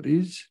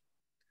vulnerabilities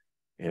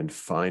and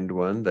find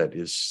one that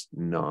is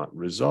not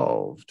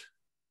resolved.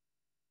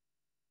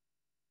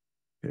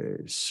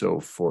 Okay, so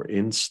for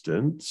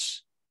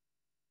instance,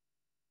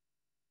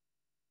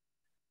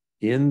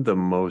 in the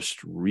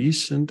most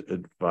recent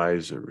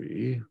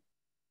advisory,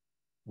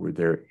 were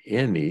there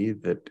any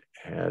that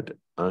had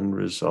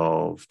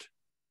unresolved?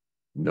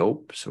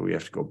 Nope. So we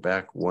have to go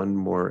back one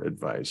more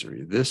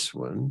advisory. This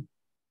one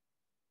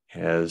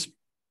has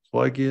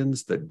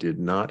plugins that did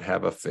not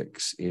have a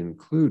fix,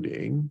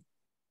 including.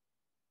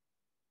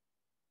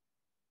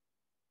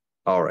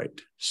 All right.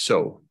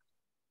 So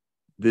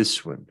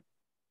this one,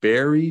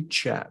 Berry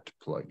Chat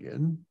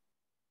plugin.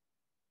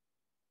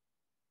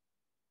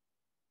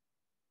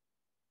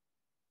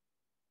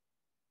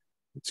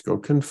 Let's go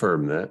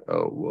confirm that.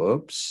 Oh,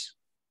 whoops.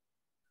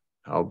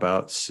 How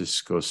about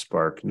Cisco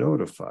Spark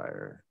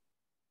Notifier?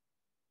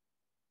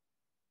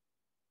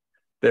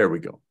 There we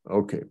go.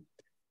 Okay.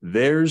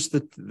 There's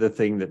the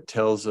thing that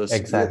tells us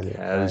exactly. It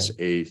has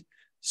a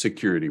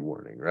security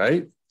warning,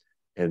 right?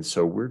 And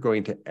so we're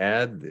going to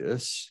add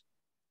this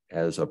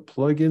as a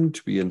plugin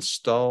to be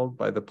installed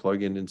by the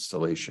plugin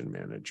installation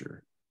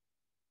manager.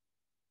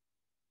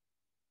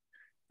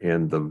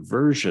 And the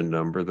version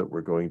number that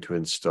we're going to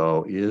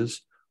install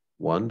is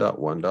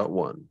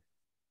 1.1.1.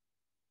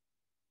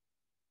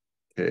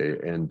 Okay,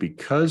 and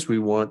because we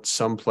want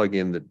some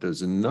plugin that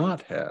does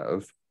not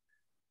have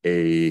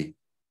a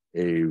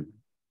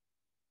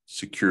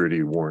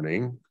security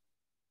warning,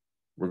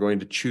 we're going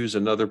to choose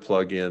another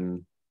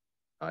plugin.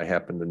 I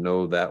happen to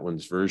know that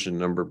one's version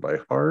number by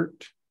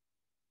heart.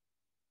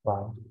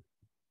 Wow.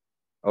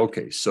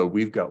 Okay, so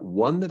we've got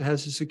one that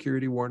has a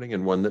security warning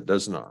and one that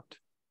does not.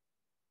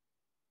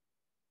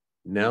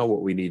 Now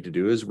what we need to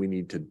do is we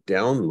need to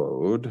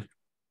download.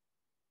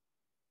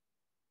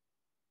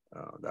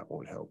 That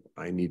won't help.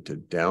 I need to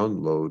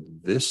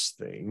download this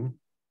thing.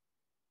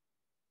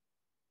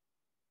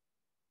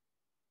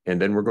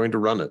 And then we're going to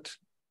run it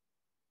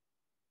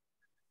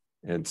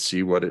and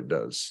see what it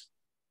does.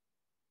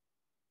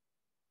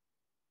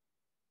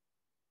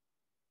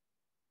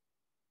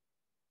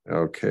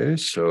 Okay,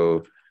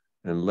 so,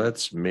 and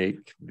let's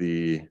make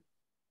the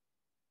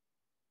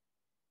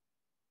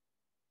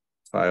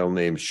file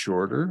name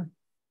shorter.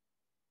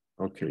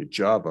 Okay,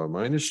 Java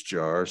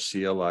 -jar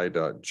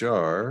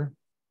CLI.jar,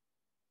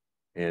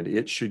 and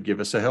it should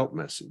give us a help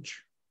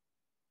message.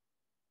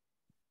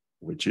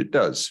 which it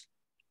does.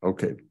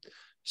 Okay,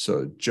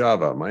 so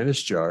Java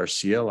minus jar,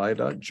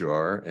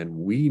 CLI.jar, and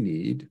we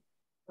need,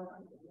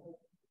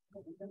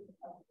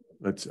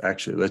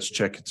 let's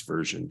check its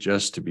version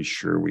just to be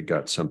sure we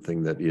got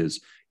something that is,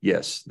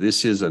 yes,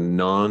 this is a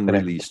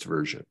non-released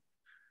version.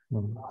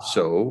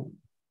 So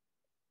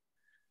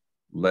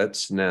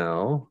let's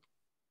now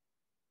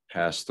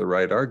pass the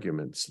right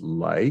arguments,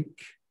 like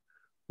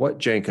what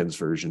Jenkins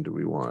version do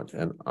we want?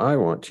 And I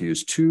want to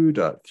use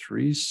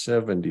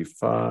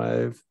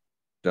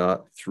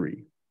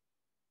 2.375.3.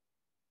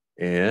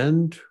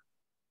 And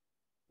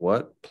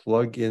what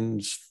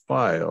plugins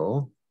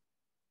file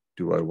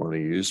do I want to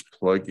use?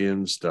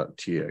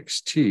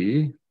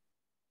 Plugins.txt.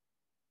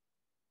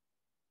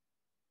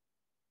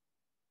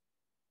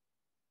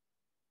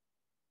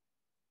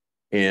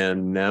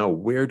 And now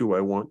where do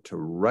I want to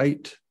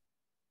write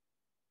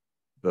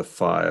the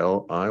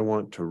file? I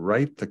want to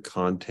write the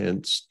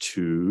contents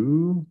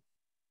to,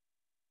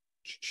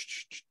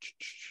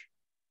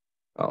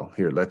 oh,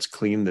 here, let's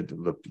clean the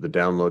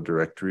download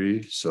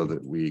directory so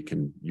that we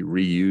can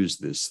reuse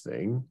this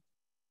thing.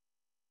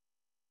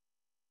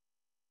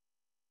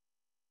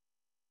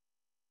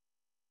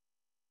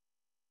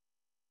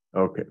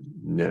 Okay,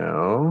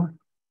 now,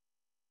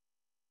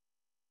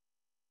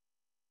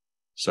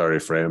 sorry,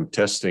 Fram,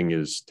 testing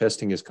is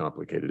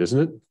complicated, isn't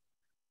it?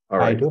 All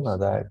right. I do know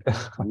that.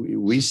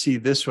 we see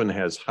this one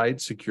has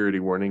hide security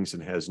warnings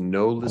and has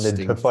no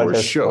listing default for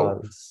is show.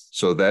 false.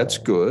 So that's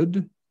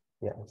good.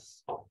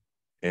 Yes.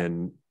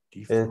 And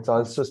it's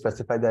also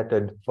specified that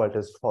the default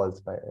is false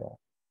by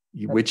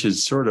which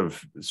is sort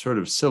of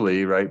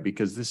silly, right?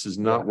 Because this is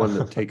not one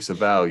that takes a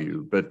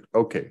value, but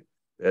okay,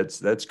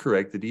 that's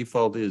correct. The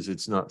default is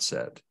it's not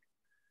set.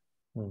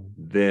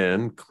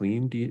 Then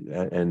clean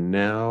and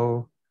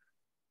now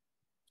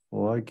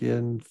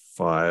plugin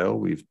file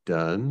we've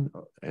done,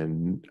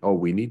 and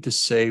we need to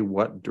say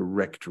what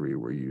directory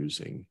we're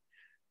using,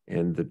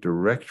 and the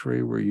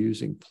directory we're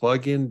using,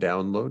 plugin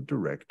download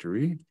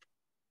directory,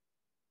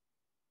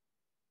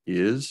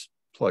 is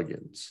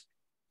plugins.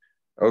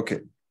 Okay,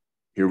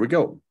 here we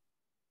go.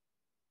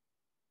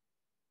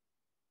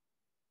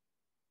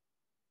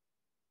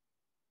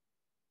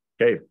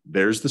 Okay,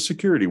 there's the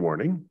security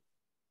warning.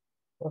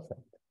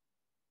 Perfect.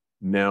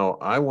 Now,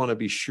 I want to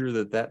be sure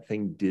that that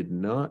thing did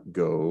not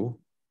go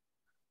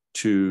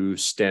to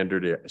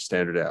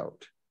standard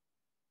out.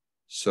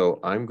 So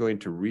I'm going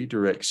to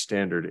redirect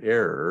standard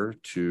error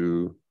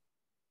to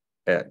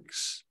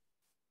X.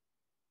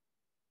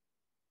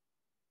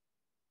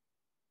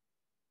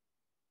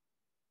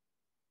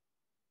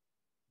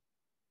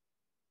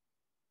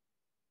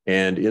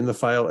 And in the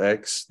file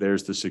X,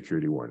 there's the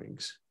security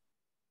warnings.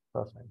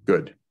 Perfect.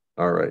 Good.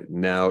 All right.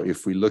 Now,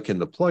 if we look in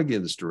the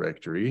plugins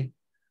directory,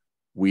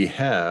 we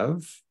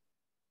have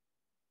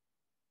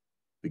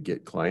the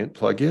Git client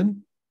plugin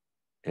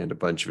and a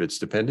bunch of its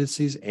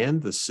dependencies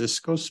and the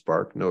Cisco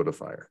Spark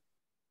notifier.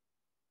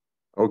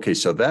 Okay,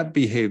 so that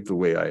behaved the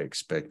way I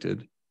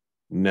expected.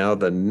 Now,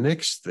 the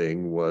next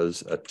thing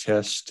was a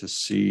test to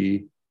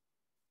see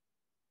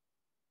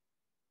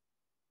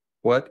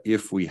what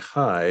if we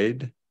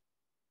hide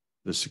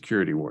the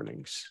security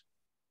warnings.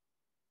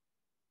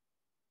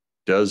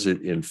 Does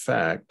it, in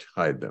fact,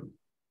 hide them?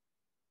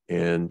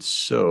 And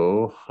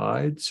so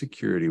hide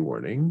security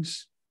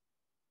warnings.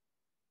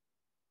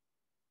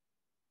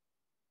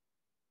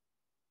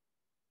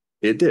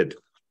 It did.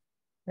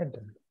 It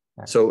did.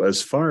 Nice. So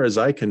as far as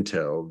I can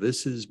tell,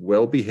 this is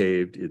well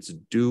behaved. It's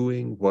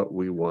doing what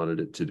we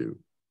wanted it to do.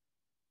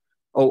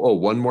 Oh,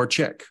 one more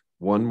check.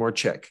 One more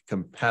check.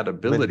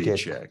 Compatibility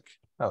check.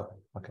 Oh,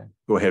 okay.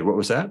 Go ahead. What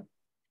was that?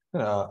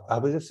 I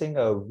was just saying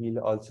we'll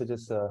also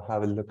just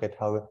have a look at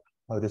how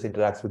this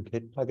interacts with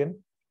Git plugin.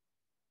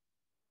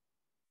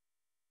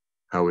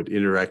 How it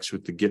interacts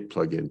with the Git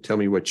plugin. Tell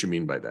me what you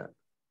mean by that.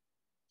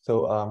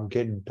 So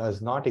Git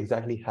does not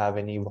exactly have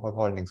any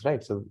warnings,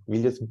 right? So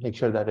we'll just make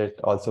sure that it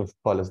also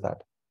follows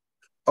that.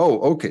 Oh,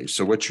 okay.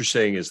 So what you're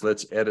saying is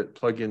let's edit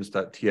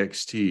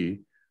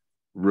plugins.txt,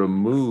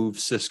 remove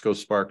Cisco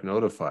Spark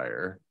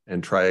notifier,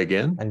 and try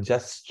again? And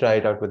just try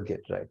it out with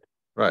Git, right?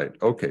 Right.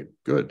 Okay,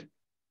 good.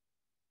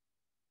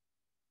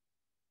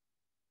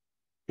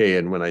 Okay,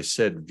 and when I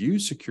said view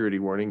security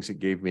warnings, it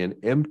gave me an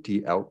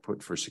empty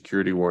output for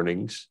security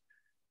warnings.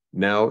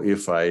 Now,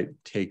 if I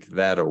take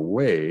that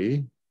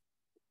away,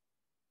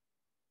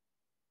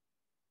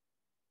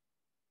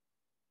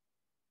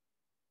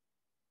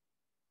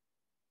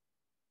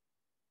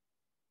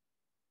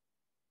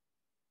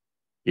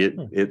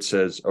 it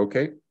says,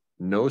 okay,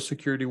 no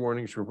security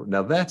warnings report.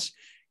 Now that's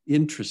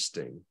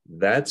interesting.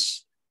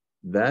 That's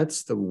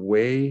the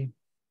way.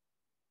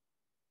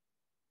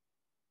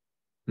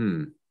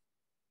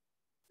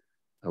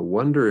 I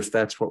wonder if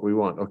that's what we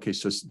want. Okay,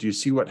 so do you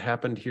see what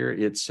happened here?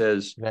 It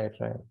says right.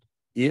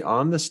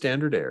 On the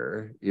standard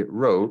error, it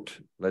wrote,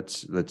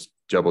 let's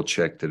double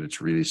check that it's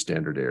really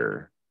standard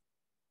error.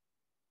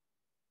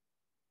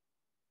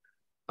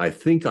 I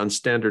think on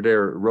standard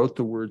error, it wrote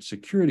the word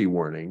security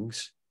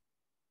warnings.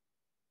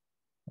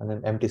 And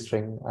an empty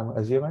string, I'm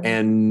assuming.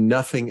 And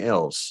nothing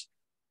else.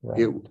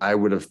 I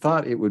would have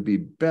thought it would be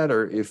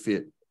better if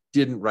it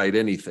didn't write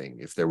anything,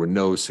 if there were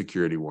no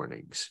security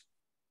warnings.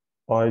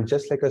 Or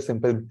just like a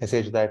simple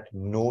message that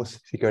no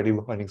security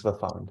warnings were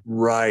found.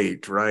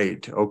 Right.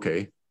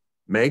 Okay.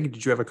 Meg,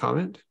 did you have a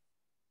comment?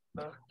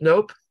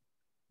 Nope.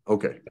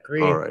 Okay.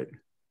 Agree. All right.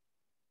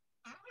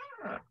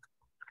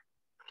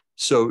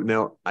 So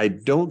now I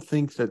don't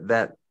think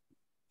that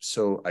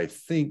so I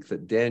think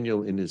that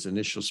Daniel in his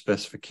initial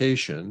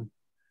specification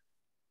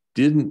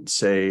didn't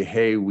say,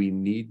 hey, we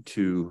need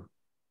to,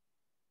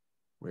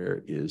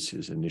 where is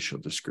his initial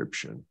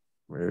description?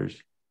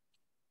 Where's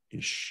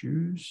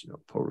issues? No,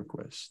 pull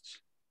requests.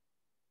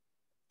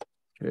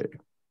 Okay.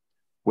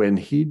 When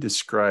he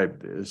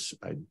described this,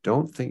 I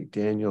don't think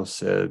Daniel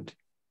said,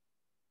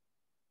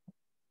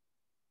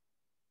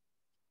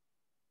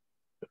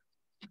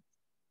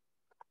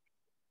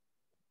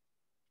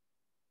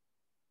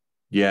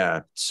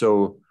 yeah,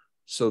 so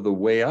the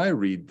way I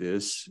read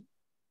this,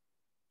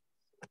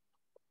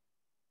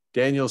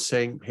 Daniel's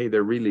saying, hey,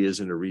 there really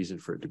isn't a reason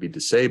for it to be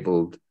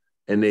disabled,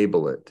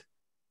 enable it.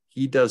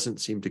 He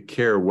doesn't seem to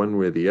care one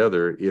way or the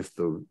other if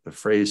the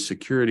phrase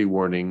security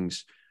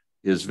warnings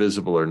is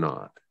visible or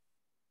not.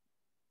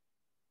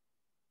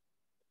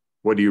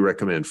 What do you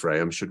recommend,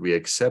 Freyam? Should we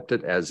accept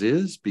it as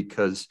is?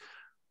 Because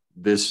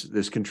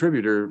this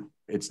contributor,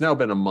 it's now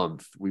been a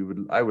month.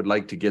 I would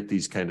like to get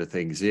these kind of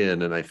things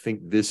in, and I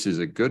think this is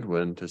a good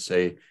one to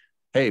say,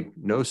 hey,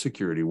 no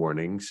security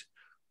warnings.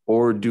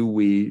 Or do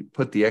we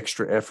put the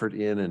extra effort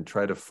in and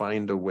try to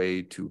find a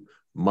way to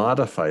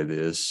modify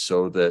this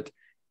so that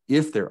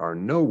if there are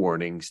no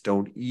warnings,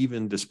 don't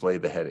even display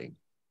the heading?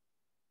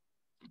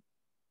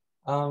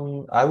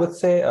 I would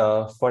say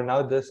for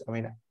now,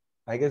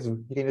 I guess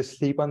we can just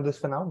sleep on this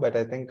for now, but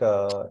I think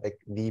like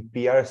the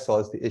PR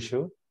solves the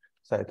issue.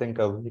 So I think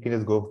we can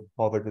just go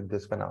forward with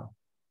this for now.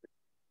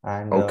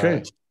 And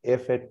okay.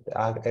 If it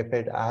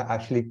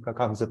actually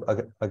comes up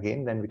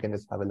again, then we can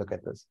just have a look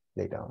at this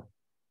later on.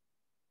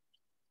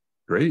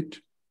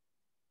 Great.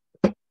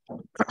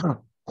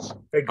 All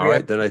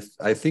right, then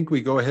I think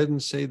we go ahead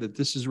and say that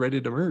this is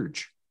ready to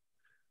merge.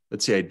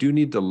 Let's see, I do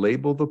need to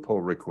label the pull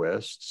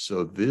request.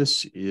 So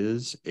this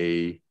is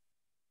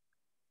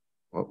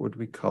what would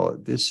we call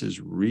it? This is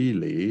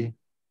really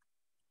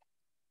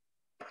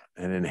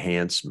an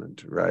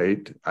enhancement,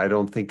 right? I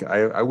don't think,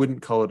 I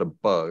wouldn't call it a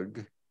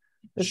bug.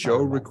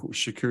 Show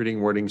security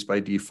warnings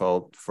by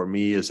default for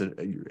me. Is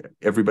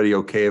everybody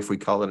okay if we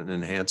call it an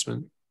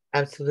enhancement?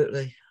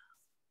 Absolutely.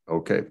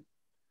 Okay.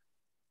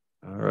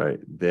 All right,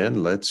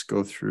 then let's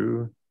go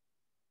through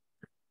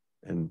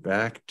and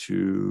back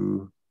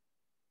to,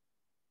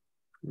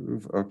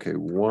 okay,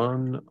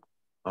 one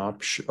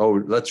option.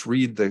 Oh, let's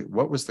read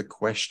what was the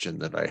question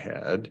that I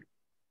had?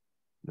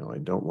 No, I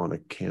don't want to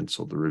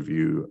cancel the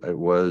review. It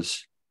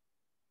was,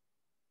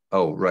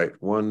 oh, right,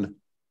 one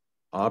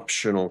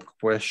optional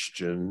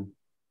question.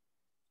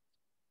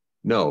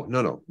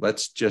 No,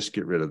 let's just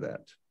get rid of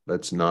that.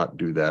 Let's not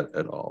do that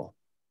at all.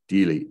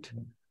 Delete.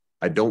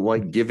 I don't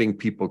like giving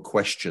people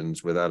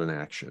questions without an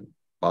action.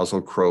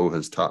 Basil Crow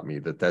has taught me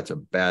that that's a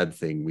bad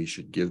thing. We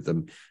should give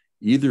them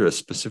either a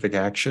specific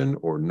action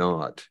or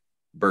not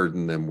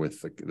burden them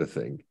with the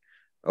thing.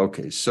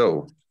 Okay,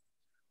 so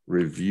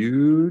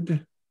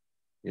reviewed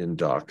in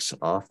Doc's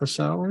office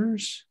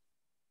hours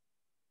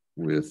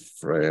with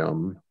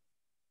Freyam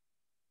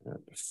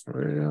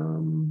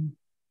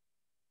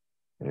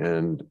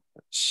and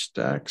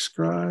Stack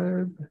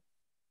Scribe.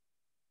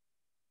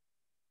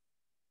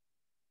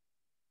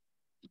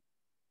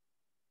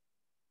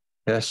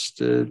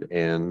 Tested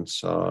and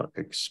saw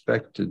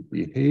expected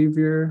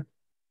behavior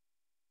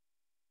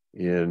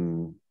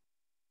in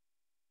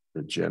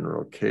the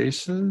general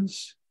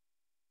cases.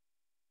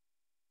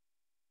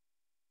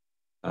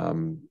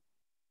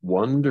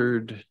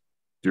 Wondered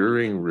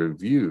during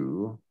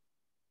review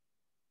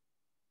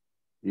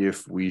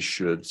if we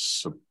should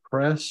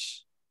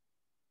suppress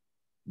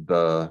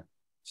the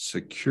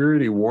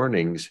security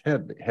warnings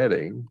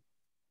heading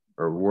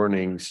or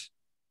warnings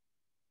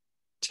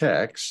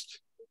text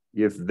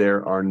if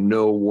there are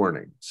no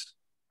warnings,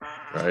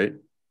 right?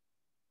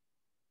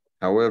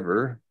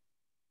 However,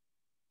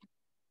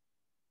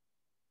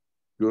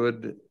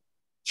 good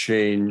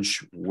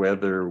change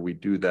whether we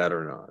do that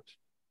or not.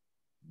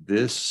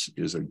 This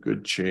is a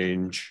good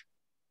change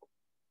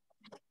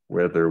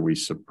whether we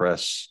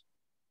suppress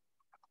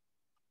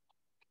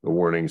the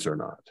warnings or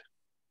not.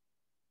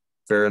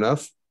 Fair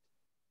enough?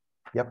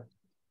 Yep.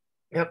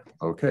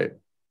 Okay,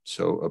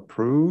 so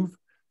approve.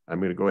 I'm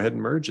going to go ahead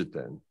and merge it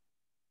then.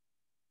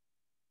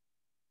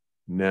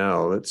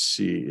 Now, let's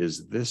see,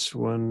 is this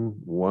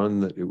one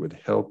that it would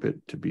help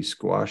it to be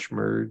squash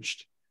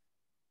merged?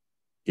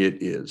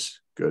 It is.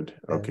 Good.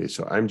 Okay,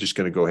 so I'm just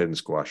going to go ahead and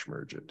squash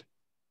merge it.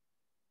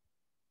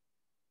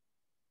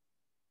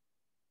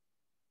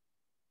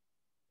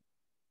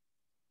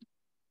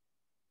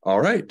 All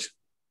right.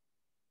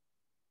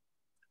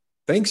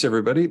 Thanks,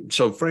 everybody.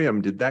 So,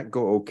 Freyam, did that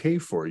go okay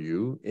for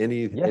you? Yes,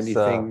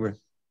 anything?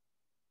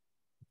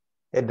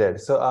 It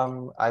did.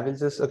 So I will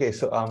just okay.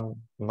 So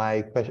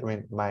my question, I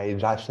mean, my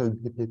rationale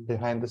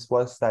behind this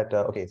was that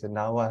okay. So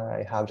now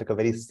I have like a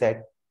very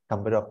set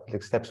number of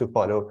like steps to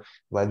follow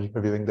while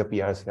reviewing the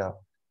PRs here.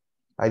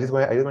 I just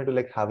want to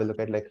like have a look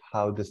at like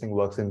how this thing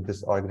works in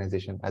this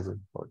organization as a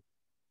whole.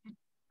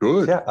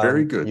 Good, So, yeah,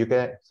 very good. you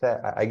can. So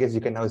I guess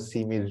you can now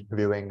see me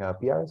reviewing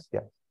PRs.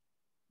 Yeah.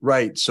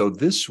 Right. So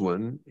this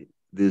one,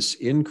 this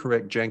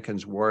incorrect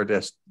Jenkins war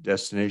The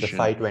destination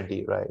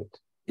 520, right?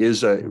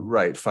 is a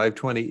right.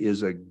 520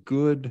 is a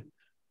good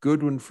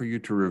one for you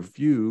to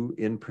review,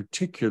 in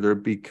particular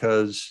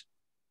because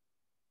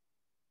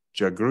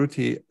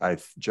Jagruti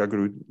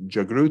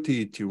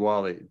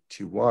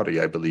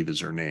Tiwari, I believe is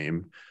her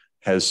name,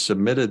 has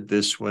submitted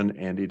this one,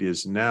 and it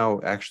is now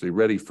actually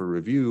ready for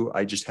review.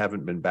 I just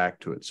haven't been back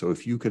to it. So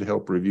if you could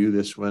help review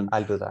this one,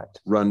 I'll do that.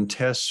 run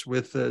tests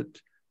with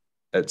it,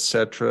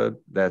 etc.,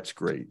 that's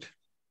great.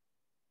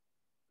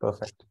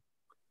 Perfect.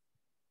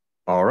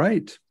 All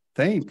right.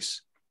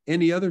 Thanks.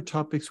 Any other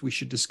topics we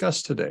should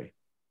discuss today?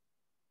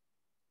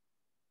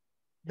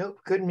 Nope.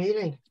 Good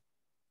meeting.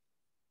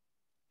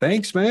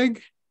 Thanks,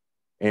 Meg.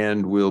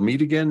 And we'll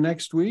meet again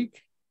next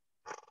week.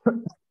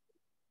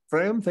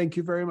 Freyam, thank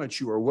you very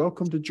much. You are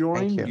welcome to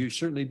join. You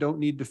certainly don't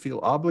need to feel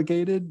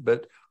obligated,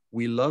 but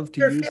we love to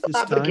use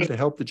this time to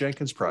help the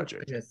Jenkins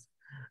project. Yes.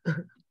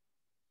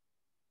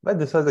 But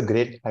this was a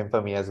great time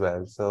for me as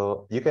well.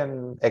 So you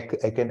can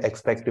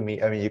expect to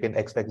me. I mean, you can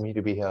expect me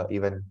to be here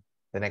even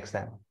the next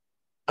time.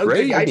 Oh,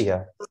 Great. good. I'll be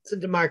here.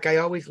 Listen to Mark. I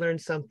always learn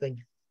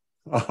something.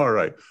 All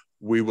right.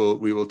 We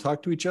will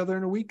talk to each other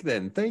in a week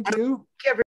then. Thank you.